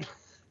out.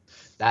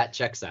 That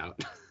checks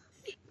out.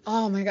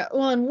 Oh my God.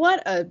 Well, and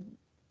what a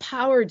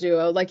power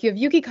duo. Like, you have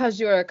Yuki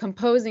Kajiura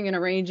composing and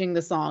arranging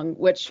the song,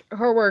 which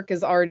her work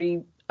is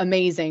already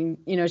amazing.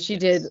 She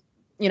did,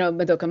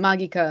 Madoka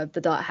Magica,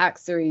 the Dot Hack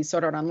series,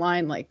 Sword Art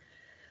Online, like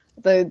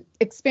the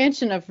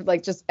expansion of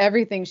like just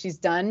everything she's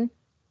done.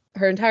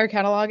 Her entire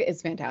catalog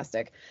is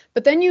fantastic.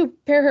 But then you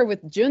pair her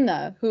with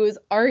Junna, who is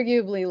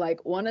arguably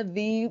like one of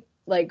the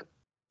like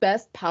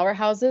best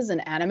powerhouses in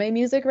anime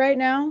music right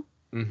now.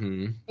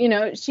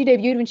 Mm-hmm. She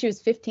debuted when she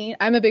was 15.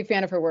 I'm a big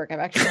fan of her work. I've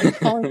actually been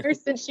following her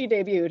since she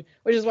debuted,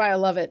 which is why I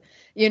love it.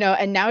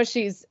 And now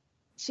she's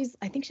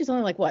I think she's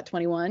only like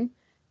 21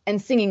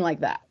 and singing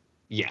like that.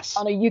 Yes.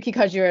 On a Yuki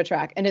Kajiura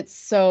track, and it's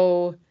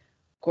so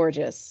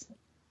gorgeous.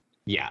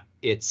 Yeah,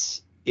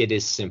 it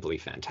is simply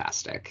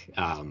fantastic.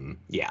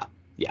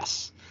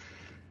 Yes.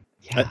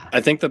 Yeah.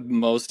 I think the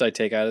most I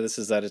take out of this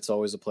is that it's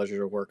always a pleasure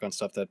to work on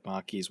stuff that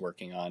Maki's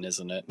working on,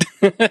 isn't it?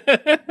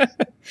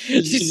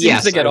 She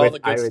seems to get all the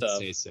good stuff. I would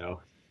say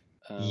so.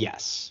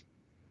 Yes.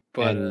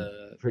 But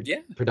And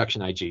yeah,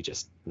 production IG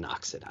just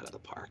knocks it out of the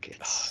park.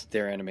 It's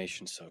their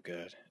animation's so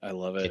good. I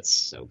love it. It's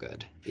so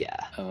good. Yeah.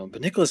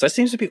 But Nicholas, that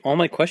seems to be all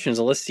my questions.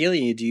 Unless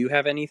Celia, do you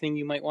have anything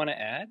you might want to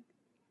add?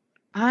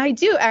 I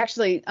do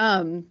actually.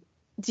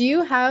 Do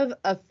you have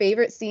a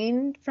favorite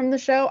scene from the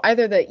show,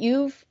 either that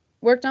you've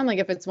worked on, like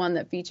if it's one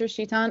that features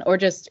Shitan, or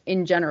just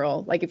in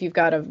general, like if you've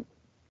got a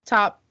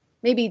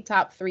maybe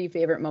top three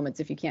favorite moments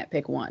if you can't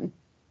pick one?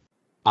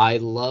 I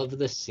love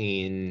the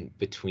scene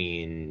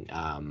between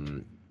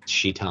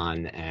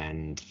Shitan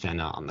and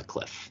Fena on the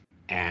cliff.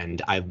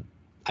 And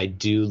I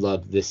do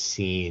love this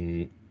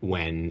scene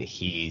when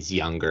he's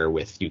younger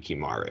with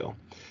Yukimaru.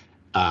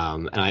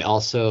 And I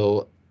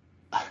also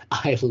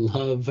I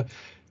love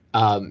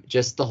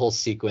just the whole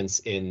sequence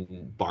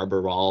in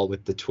Barbarol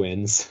with the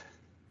twins.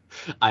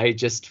 I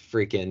just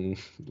freaking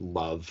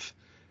love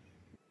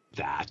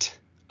that.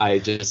 I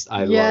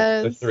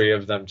love the three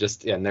of them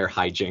just in their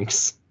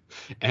hijinks.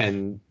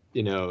 And,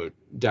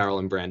 Daryl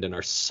and Brandon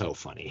are so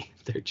funny.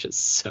 They're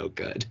just so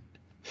good.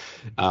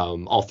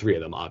 All three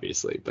of them,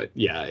 obviously, but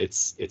yeah,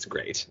 it's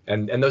great.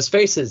 And those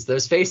faces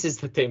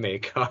that they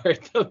make are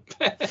the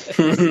best.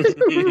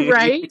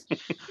 Right?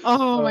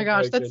 Oh my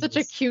gosh, my that's such a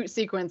goodness. cute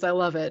sequence. I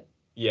love it.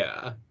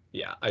 Yeah,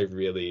 I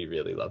really,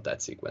 really love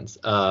that sequence.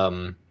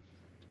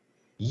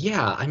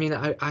 Yeah, I mean,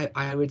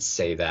 I would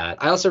say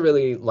that. I also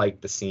really like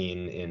the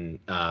scene in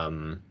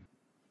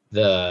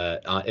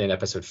in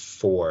episode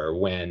 4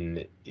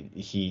 when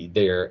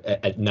they're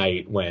at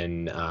night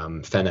when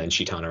Fena and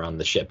Shitan are on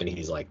the ship and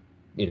he's like,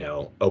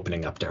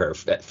 opening up to her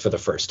for the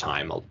first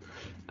time,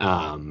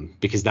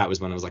 because that was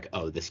when I was like,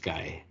 oh, this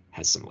guy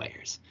has some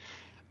layers.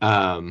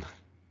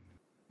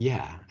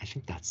 Yeah, I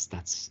think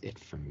that's it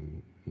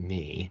from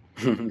me.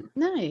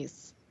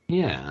 Nice.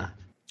 Yeah.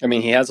 I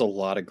mean, he has a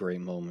lot of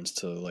great moments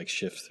to like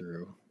shift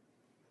through.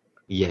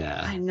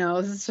 Yeah. I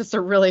know, this is just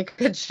a really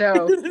good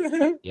show.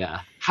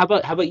 Yeah. How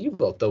about you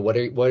both though? What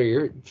are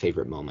your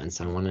favorite moments?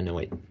 I want to know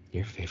what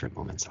your favorite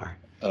moments are.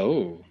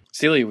 Oh,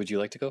 Celia, would you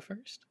like to go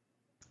first?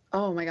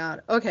 Oh my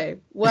God. Okay.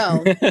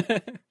 Well,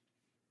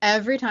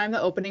 every time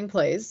the opening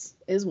plays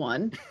is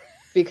one,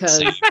 because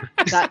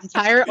that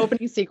entire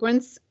opening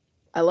sequence,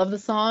 I love the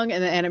song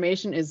and the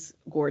animation is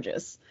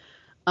gorgeous.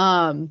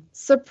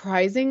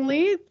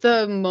 Surprisingly,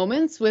 the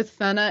moments with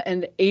Fena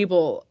and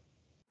Abel,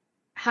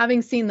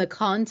 having seen the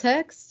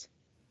context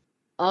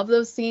of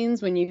those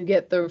scenes when you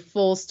get the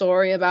full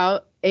story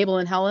about Abel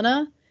and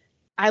Helena,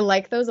 I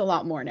like those a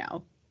lot more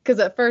now. Because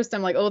at first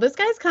I'm like, oh, this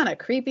guy's kind of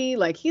creepy.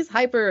 Like he's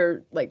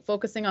hyper, like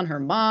focusing on her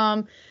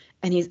mom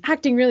and he's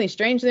acting really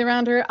strangely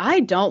around her. I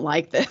don't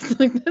like this.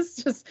 Like this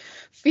just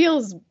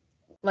feels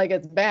like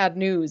it's bad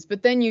news.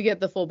 But then you get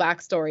the full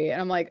backstory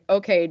and I'm like,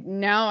 okay,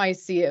 now I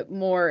see it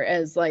more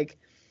as like,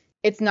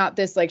 it's not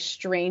this like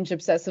strange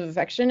obsessive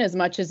affection as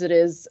much as it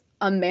is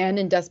a man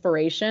in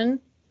desperation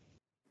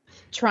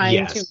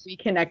trying to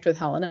reconnect with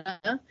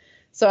Helena.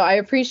 So I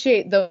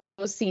appreciate those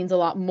scenes a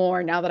lot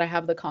more now that I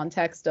have the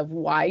context of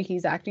why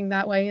he's acting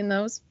that way in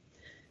those.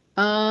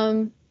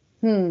 I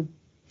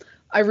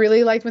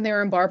really liked when they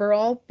were in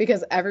Barbarol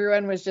because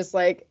everyone was just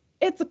like,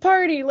 it's a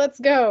party, let's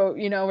go,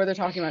 where they're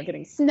talking about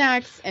getting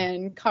snacks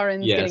and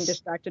Karen's getting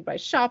distracted by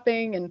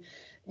shopping and,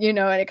 and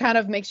it kind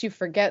of makes you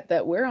forget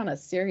that we're on a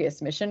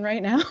serious mission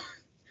right now.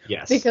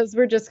 Yes. Because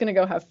we're just going to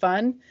go have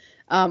fun.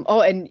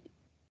 And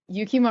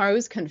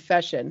Yukimaru's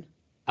confession.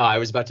 Oh, I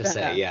was about to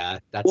say, yeah,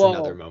 that's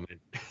another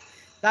moment.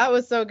 That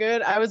was so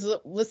good. I was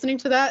listening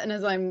to that, and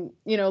as I'm,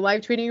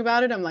 live tweeting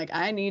about it, I'm like,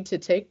 I need to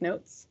take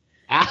notes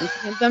and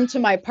send them to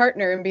my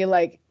partner and be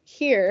like,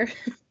 here,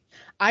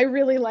 I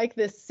really like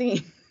this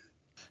scene.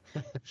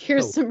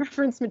 Here's some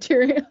reference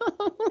material.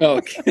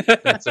 Okay.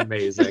 That's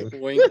amazing.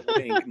 Wink,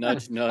 wink,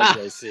 nudge, nudge,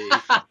 I see.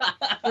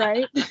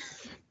 Right?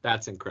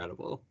 That's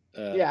incredible.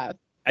 Yeah.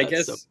 I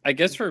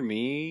guess for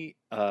me,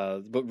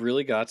 what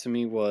really got to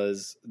me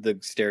was the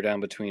stare down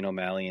between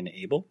O'Malley and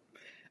Abel,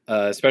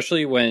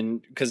 especially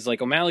because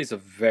like O'Malley's a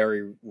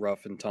very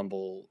rough and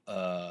tumble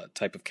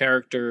type of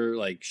character.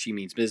 Like she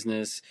means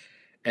business,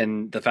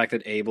 and the fact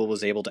that Abel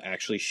was able to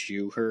actually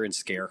shoo her and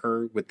scare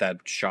her with that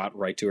shot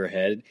right to her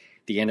head,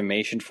 the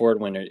animation for it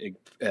when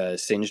it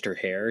singed her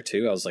hair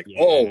too, I was like,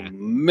 oh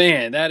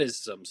man, that is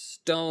some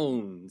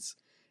stones.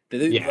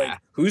 Like,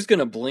 who's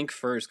gonna blink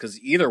first? Because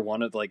either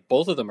one of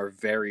both of them are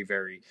very,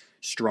 very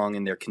strong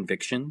in their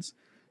convictions.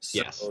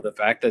 So the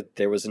fact that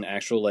there was an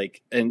actual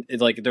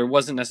there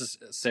wasn't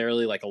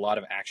necessarily like a lot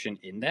of action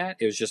in that.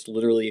 It was just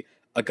literally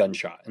a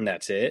gunshot and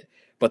that's it.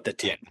 But the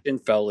tension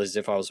felt as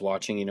if I was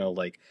watching,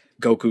 like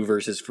Goku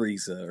versus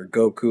Frieza or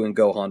Goku and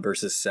Gohan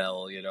versus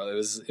Cell. It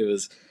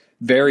was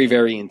very,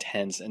 very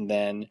intense. And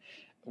then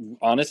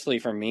honestly,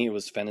 for me, it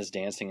was Fena's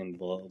dancing in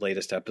the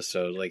latest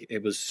episode. Like,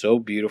 it was so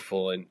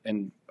beautiful.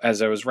 And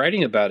as I was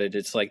writing about it,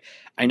 it's like,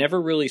 I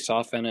never really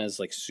saw Fena as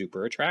like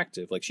super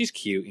attractive. Like, she's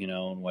cute,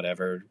 and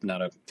whatever,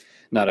 not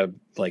a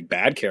like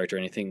bad character or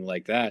anything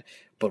like that.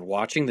 But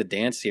watching the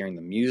dance, hearing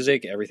the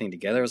music, everything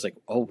together, I was like,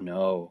 oh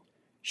no,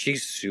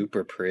 She's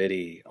super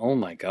pretty. Oh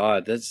my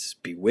god, that's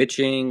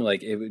bewitching.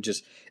 Like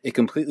it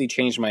completely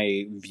changed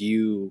my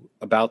view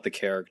about the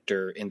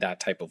character in that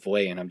type of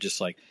way. And I'm just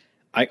like,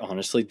 I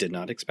honestly did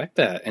not expect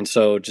that. And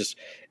so just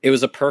it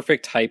was a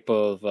perfect type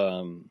of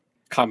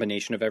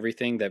combination of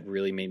everything that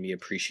really made me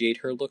appreciate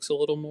her looks a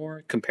little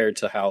more compared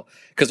to how,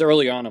 because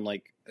early on I'm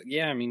like,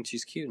 yeah, I mean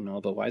she's cute and all,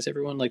 but why is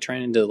everyone like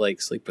trying to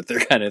like sleep with her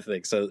kind of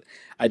thing? So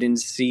I didn't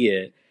see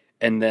it,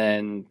 and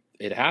then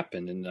it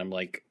happened, and I'm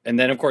like, and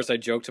then of course I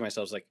joked to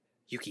myself, I was like,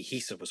 Yuki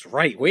Hisa was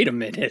right. Wait a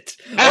minute.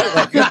 Oh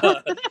my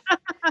god.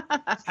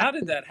 How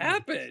did that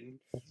happen?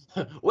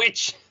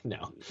 Which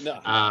no.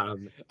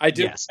 I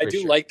do Yes, I do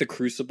sure. like the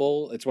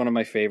Crucible. It's one of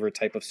my favorite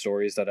type of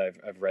stories that I've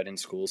read in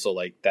school. So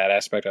like that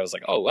aspect, I was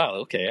like, oh wow,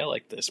 okay, I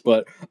like this.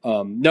 But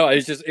no,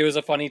 it was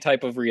a funny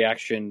type of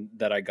reaction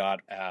that I got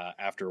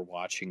after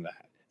watching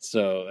that.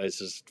 So it's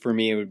just, for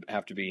me, it'd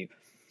have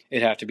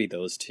to be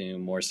those two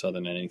more so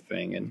than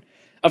anything. And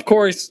of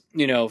course,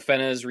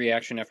 Fena's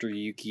reaction after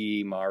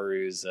Yuki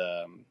Maru's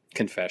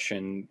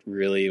confession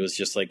really was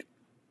just like,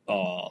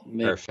 oh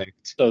man,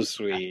 Perfect. so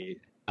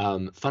sweet.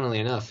 Funnily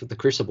enough, The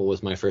Crucible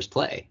was my first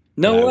play.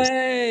 No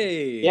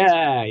way.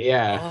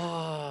 Yeah.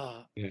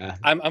 Oh, Yeah.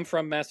 I'm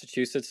from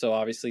Massachusetts, so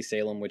obviously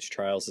Salem witch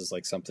trials is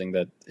like something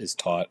that is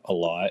taught a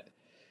lot.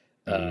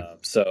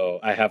 So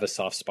I have a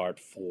soft spot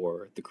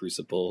for The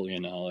Crucible.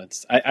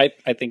 I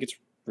think it's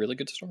really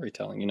good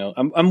storytelling.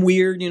 I'm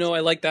weird. I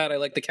like that. I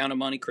like the Count of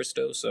Monte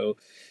Cristo. So,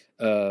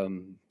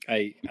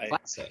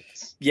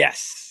 Classics.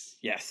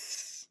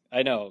 yes,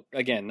 I know.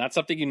 Again, not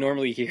something you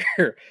normally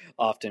hear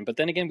often. But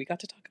then again, we got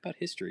to talk about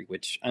history,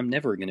 which I'm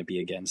never going to be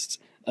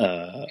against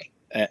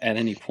at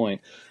any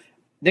point.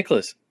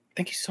 Nicholas,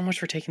 thank you so much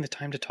for taking the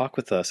time to talk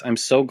with us. I'm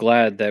so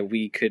glad that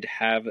we could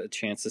have a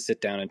chance to sit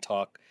down and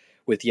talk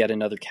with yet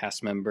another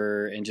cast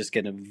member and just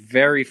get a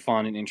very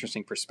fun and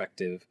interesting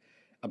perspective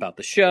about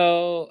the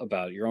show,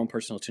 about your own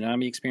personal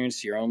Toonami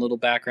experience, your own little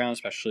background,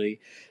 especially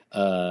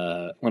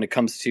when it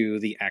comes to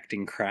the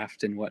acting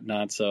craft and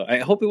whatnot. So I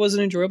hope it was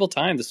an enjoyable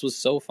time. This was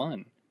so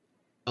fun.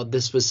 Oh,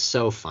 this was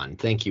so fun.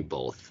 Thank you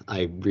both.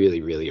 I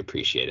really, really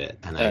appreciate it,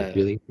 and I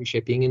really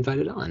appreciate being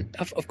invited on.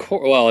 Of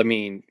course. Well, I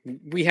mean,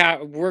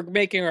 we're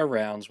making our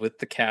rounds with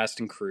the cast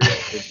and crew.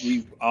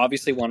 We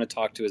obviously want to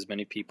talk to as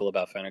many people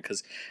about Fena,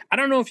 because I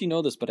don't know if you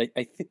know this, but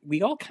I think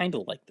we all kind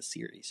of like the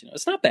series.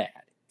 It's not bad.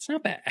 It's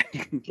not bad.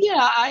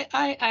 Yeah,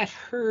 I've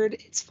heard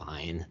it's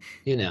fine.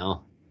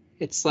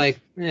 It's like,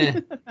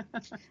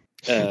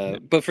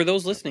 But for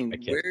those listening,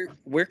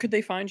 where could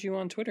they find you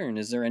on Twitter? And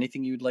is there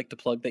anything you'd like to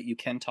plug that you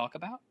can talk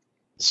about?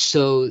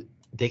 So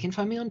they can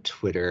find me on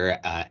Twitter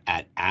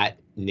at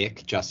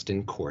Nick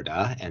Justin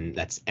Corda, and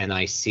that's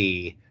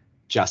NIC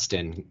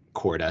Justin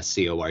Corda,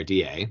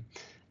 Corda,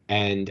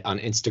 and on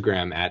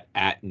Instagram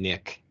at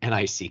Nick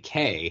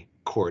NICK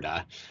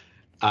Corda.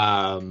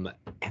 And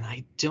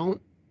I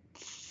don't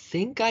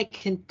think I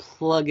can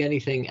plug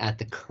anything at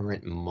the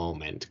current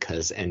moment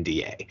because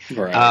NDA.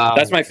 Right.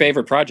 That's my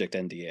favorite project,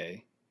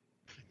 NDA.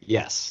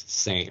 Yes,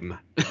 same.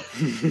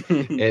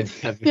 I've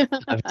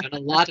done a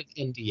lot of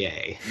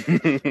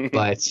NDA,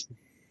 but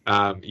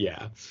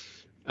yeah.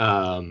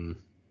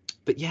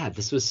 But yeah,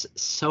 this was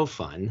so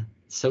fun,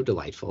 so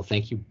delightful.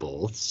 Thank you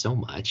both so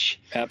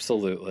much.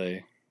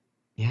 Absolutely.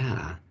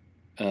 Yeah.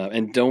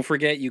 And don't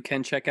forget, you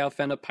can check out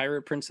Fena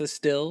Pirate Princess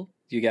still.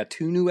 You got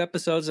 2 new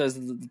episodes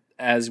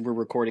as we're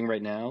recording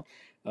right now.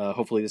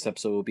 Hopefully this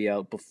episode will be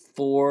out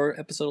before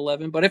episode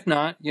 11, but if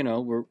not,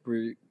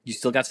 you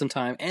still got some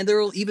time, and there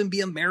will even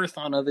be a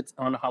marathon of it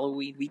on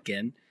Halloween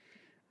weekend.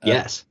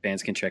 Yes,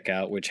 fans can check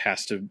out, which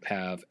has to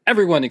have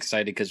everyone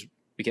excited because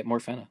we get more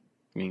Fena.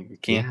 I mean,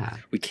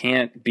 we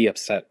can't be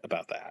upset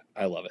about that.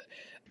 I love it.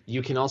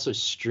 You can also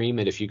stream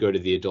it if you go to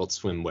the Adult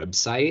Swim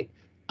website.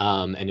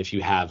 And if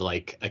you have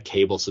like a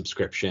cable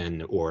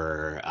subscription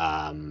or,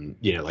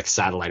 like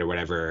satellite or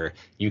whatever,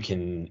 you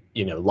can,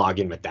 log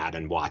in with that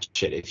and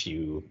watch it if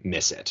you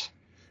miss it.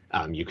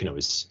 You can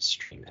always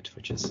stream it,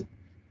 which is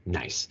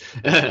nice.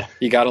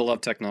 You got to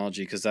love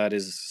technology,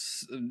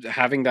 because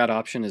having that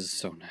option is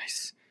so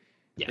nice.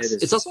 Yes.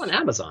 It's also on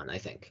Amazon, I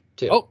think,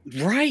 too. Oh,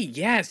 right.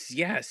 Yes.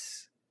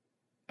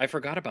 I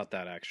forgot about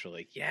that,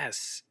 actually.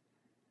 Yes.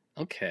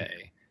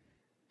 Okay.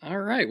 All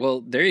right.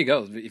 Well, there you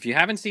go. If you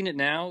haven't seen it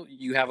now,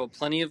 you have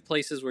plenty of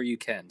places where you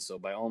can. So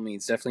by all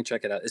means, definitely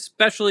check it out,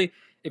 especially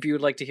if you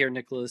would like to hear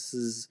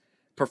Nicholas's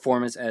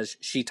performance as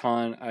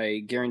Shitan. I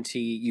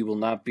guarantee you will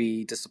not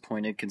be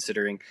disappointed,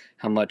 considering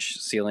how much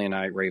Celia and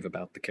I rave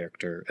about the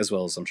character, as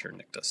well as I'm sure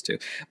Nick does too.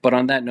 But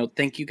on that note,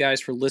 thank you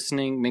guys for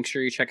listening. Make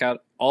sure you check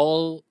out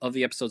all of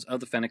the episodes of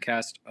the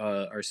Fenacast,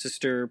 our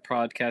sister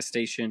podcast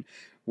station,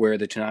 where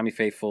the Toonami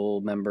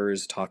Faithful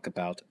members talk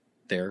about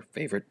their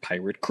favorite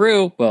pirate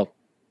crew. Well,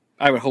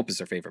 I would hope is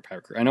their favorite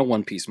pirate crew. I know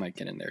One Piece might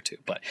get in there too,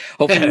 but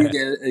hopefully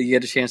you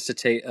get a chance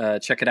to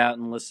check it out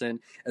and listen,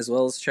 as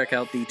well as check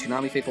out the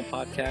Toonami Faithful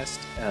podcast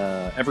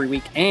every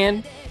week.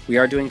 And we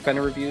are doing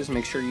Fena reviews.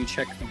 Make sure you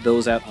check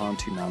those out on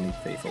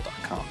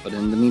ToonamiFaithful.com. But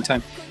in the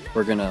meantime,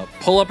 we're going to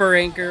pull up our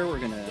anchor, we're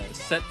going to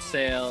set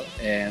sail,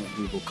 and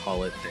we will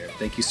call it there.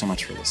 Thank you so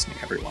much for listening,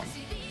 everyone.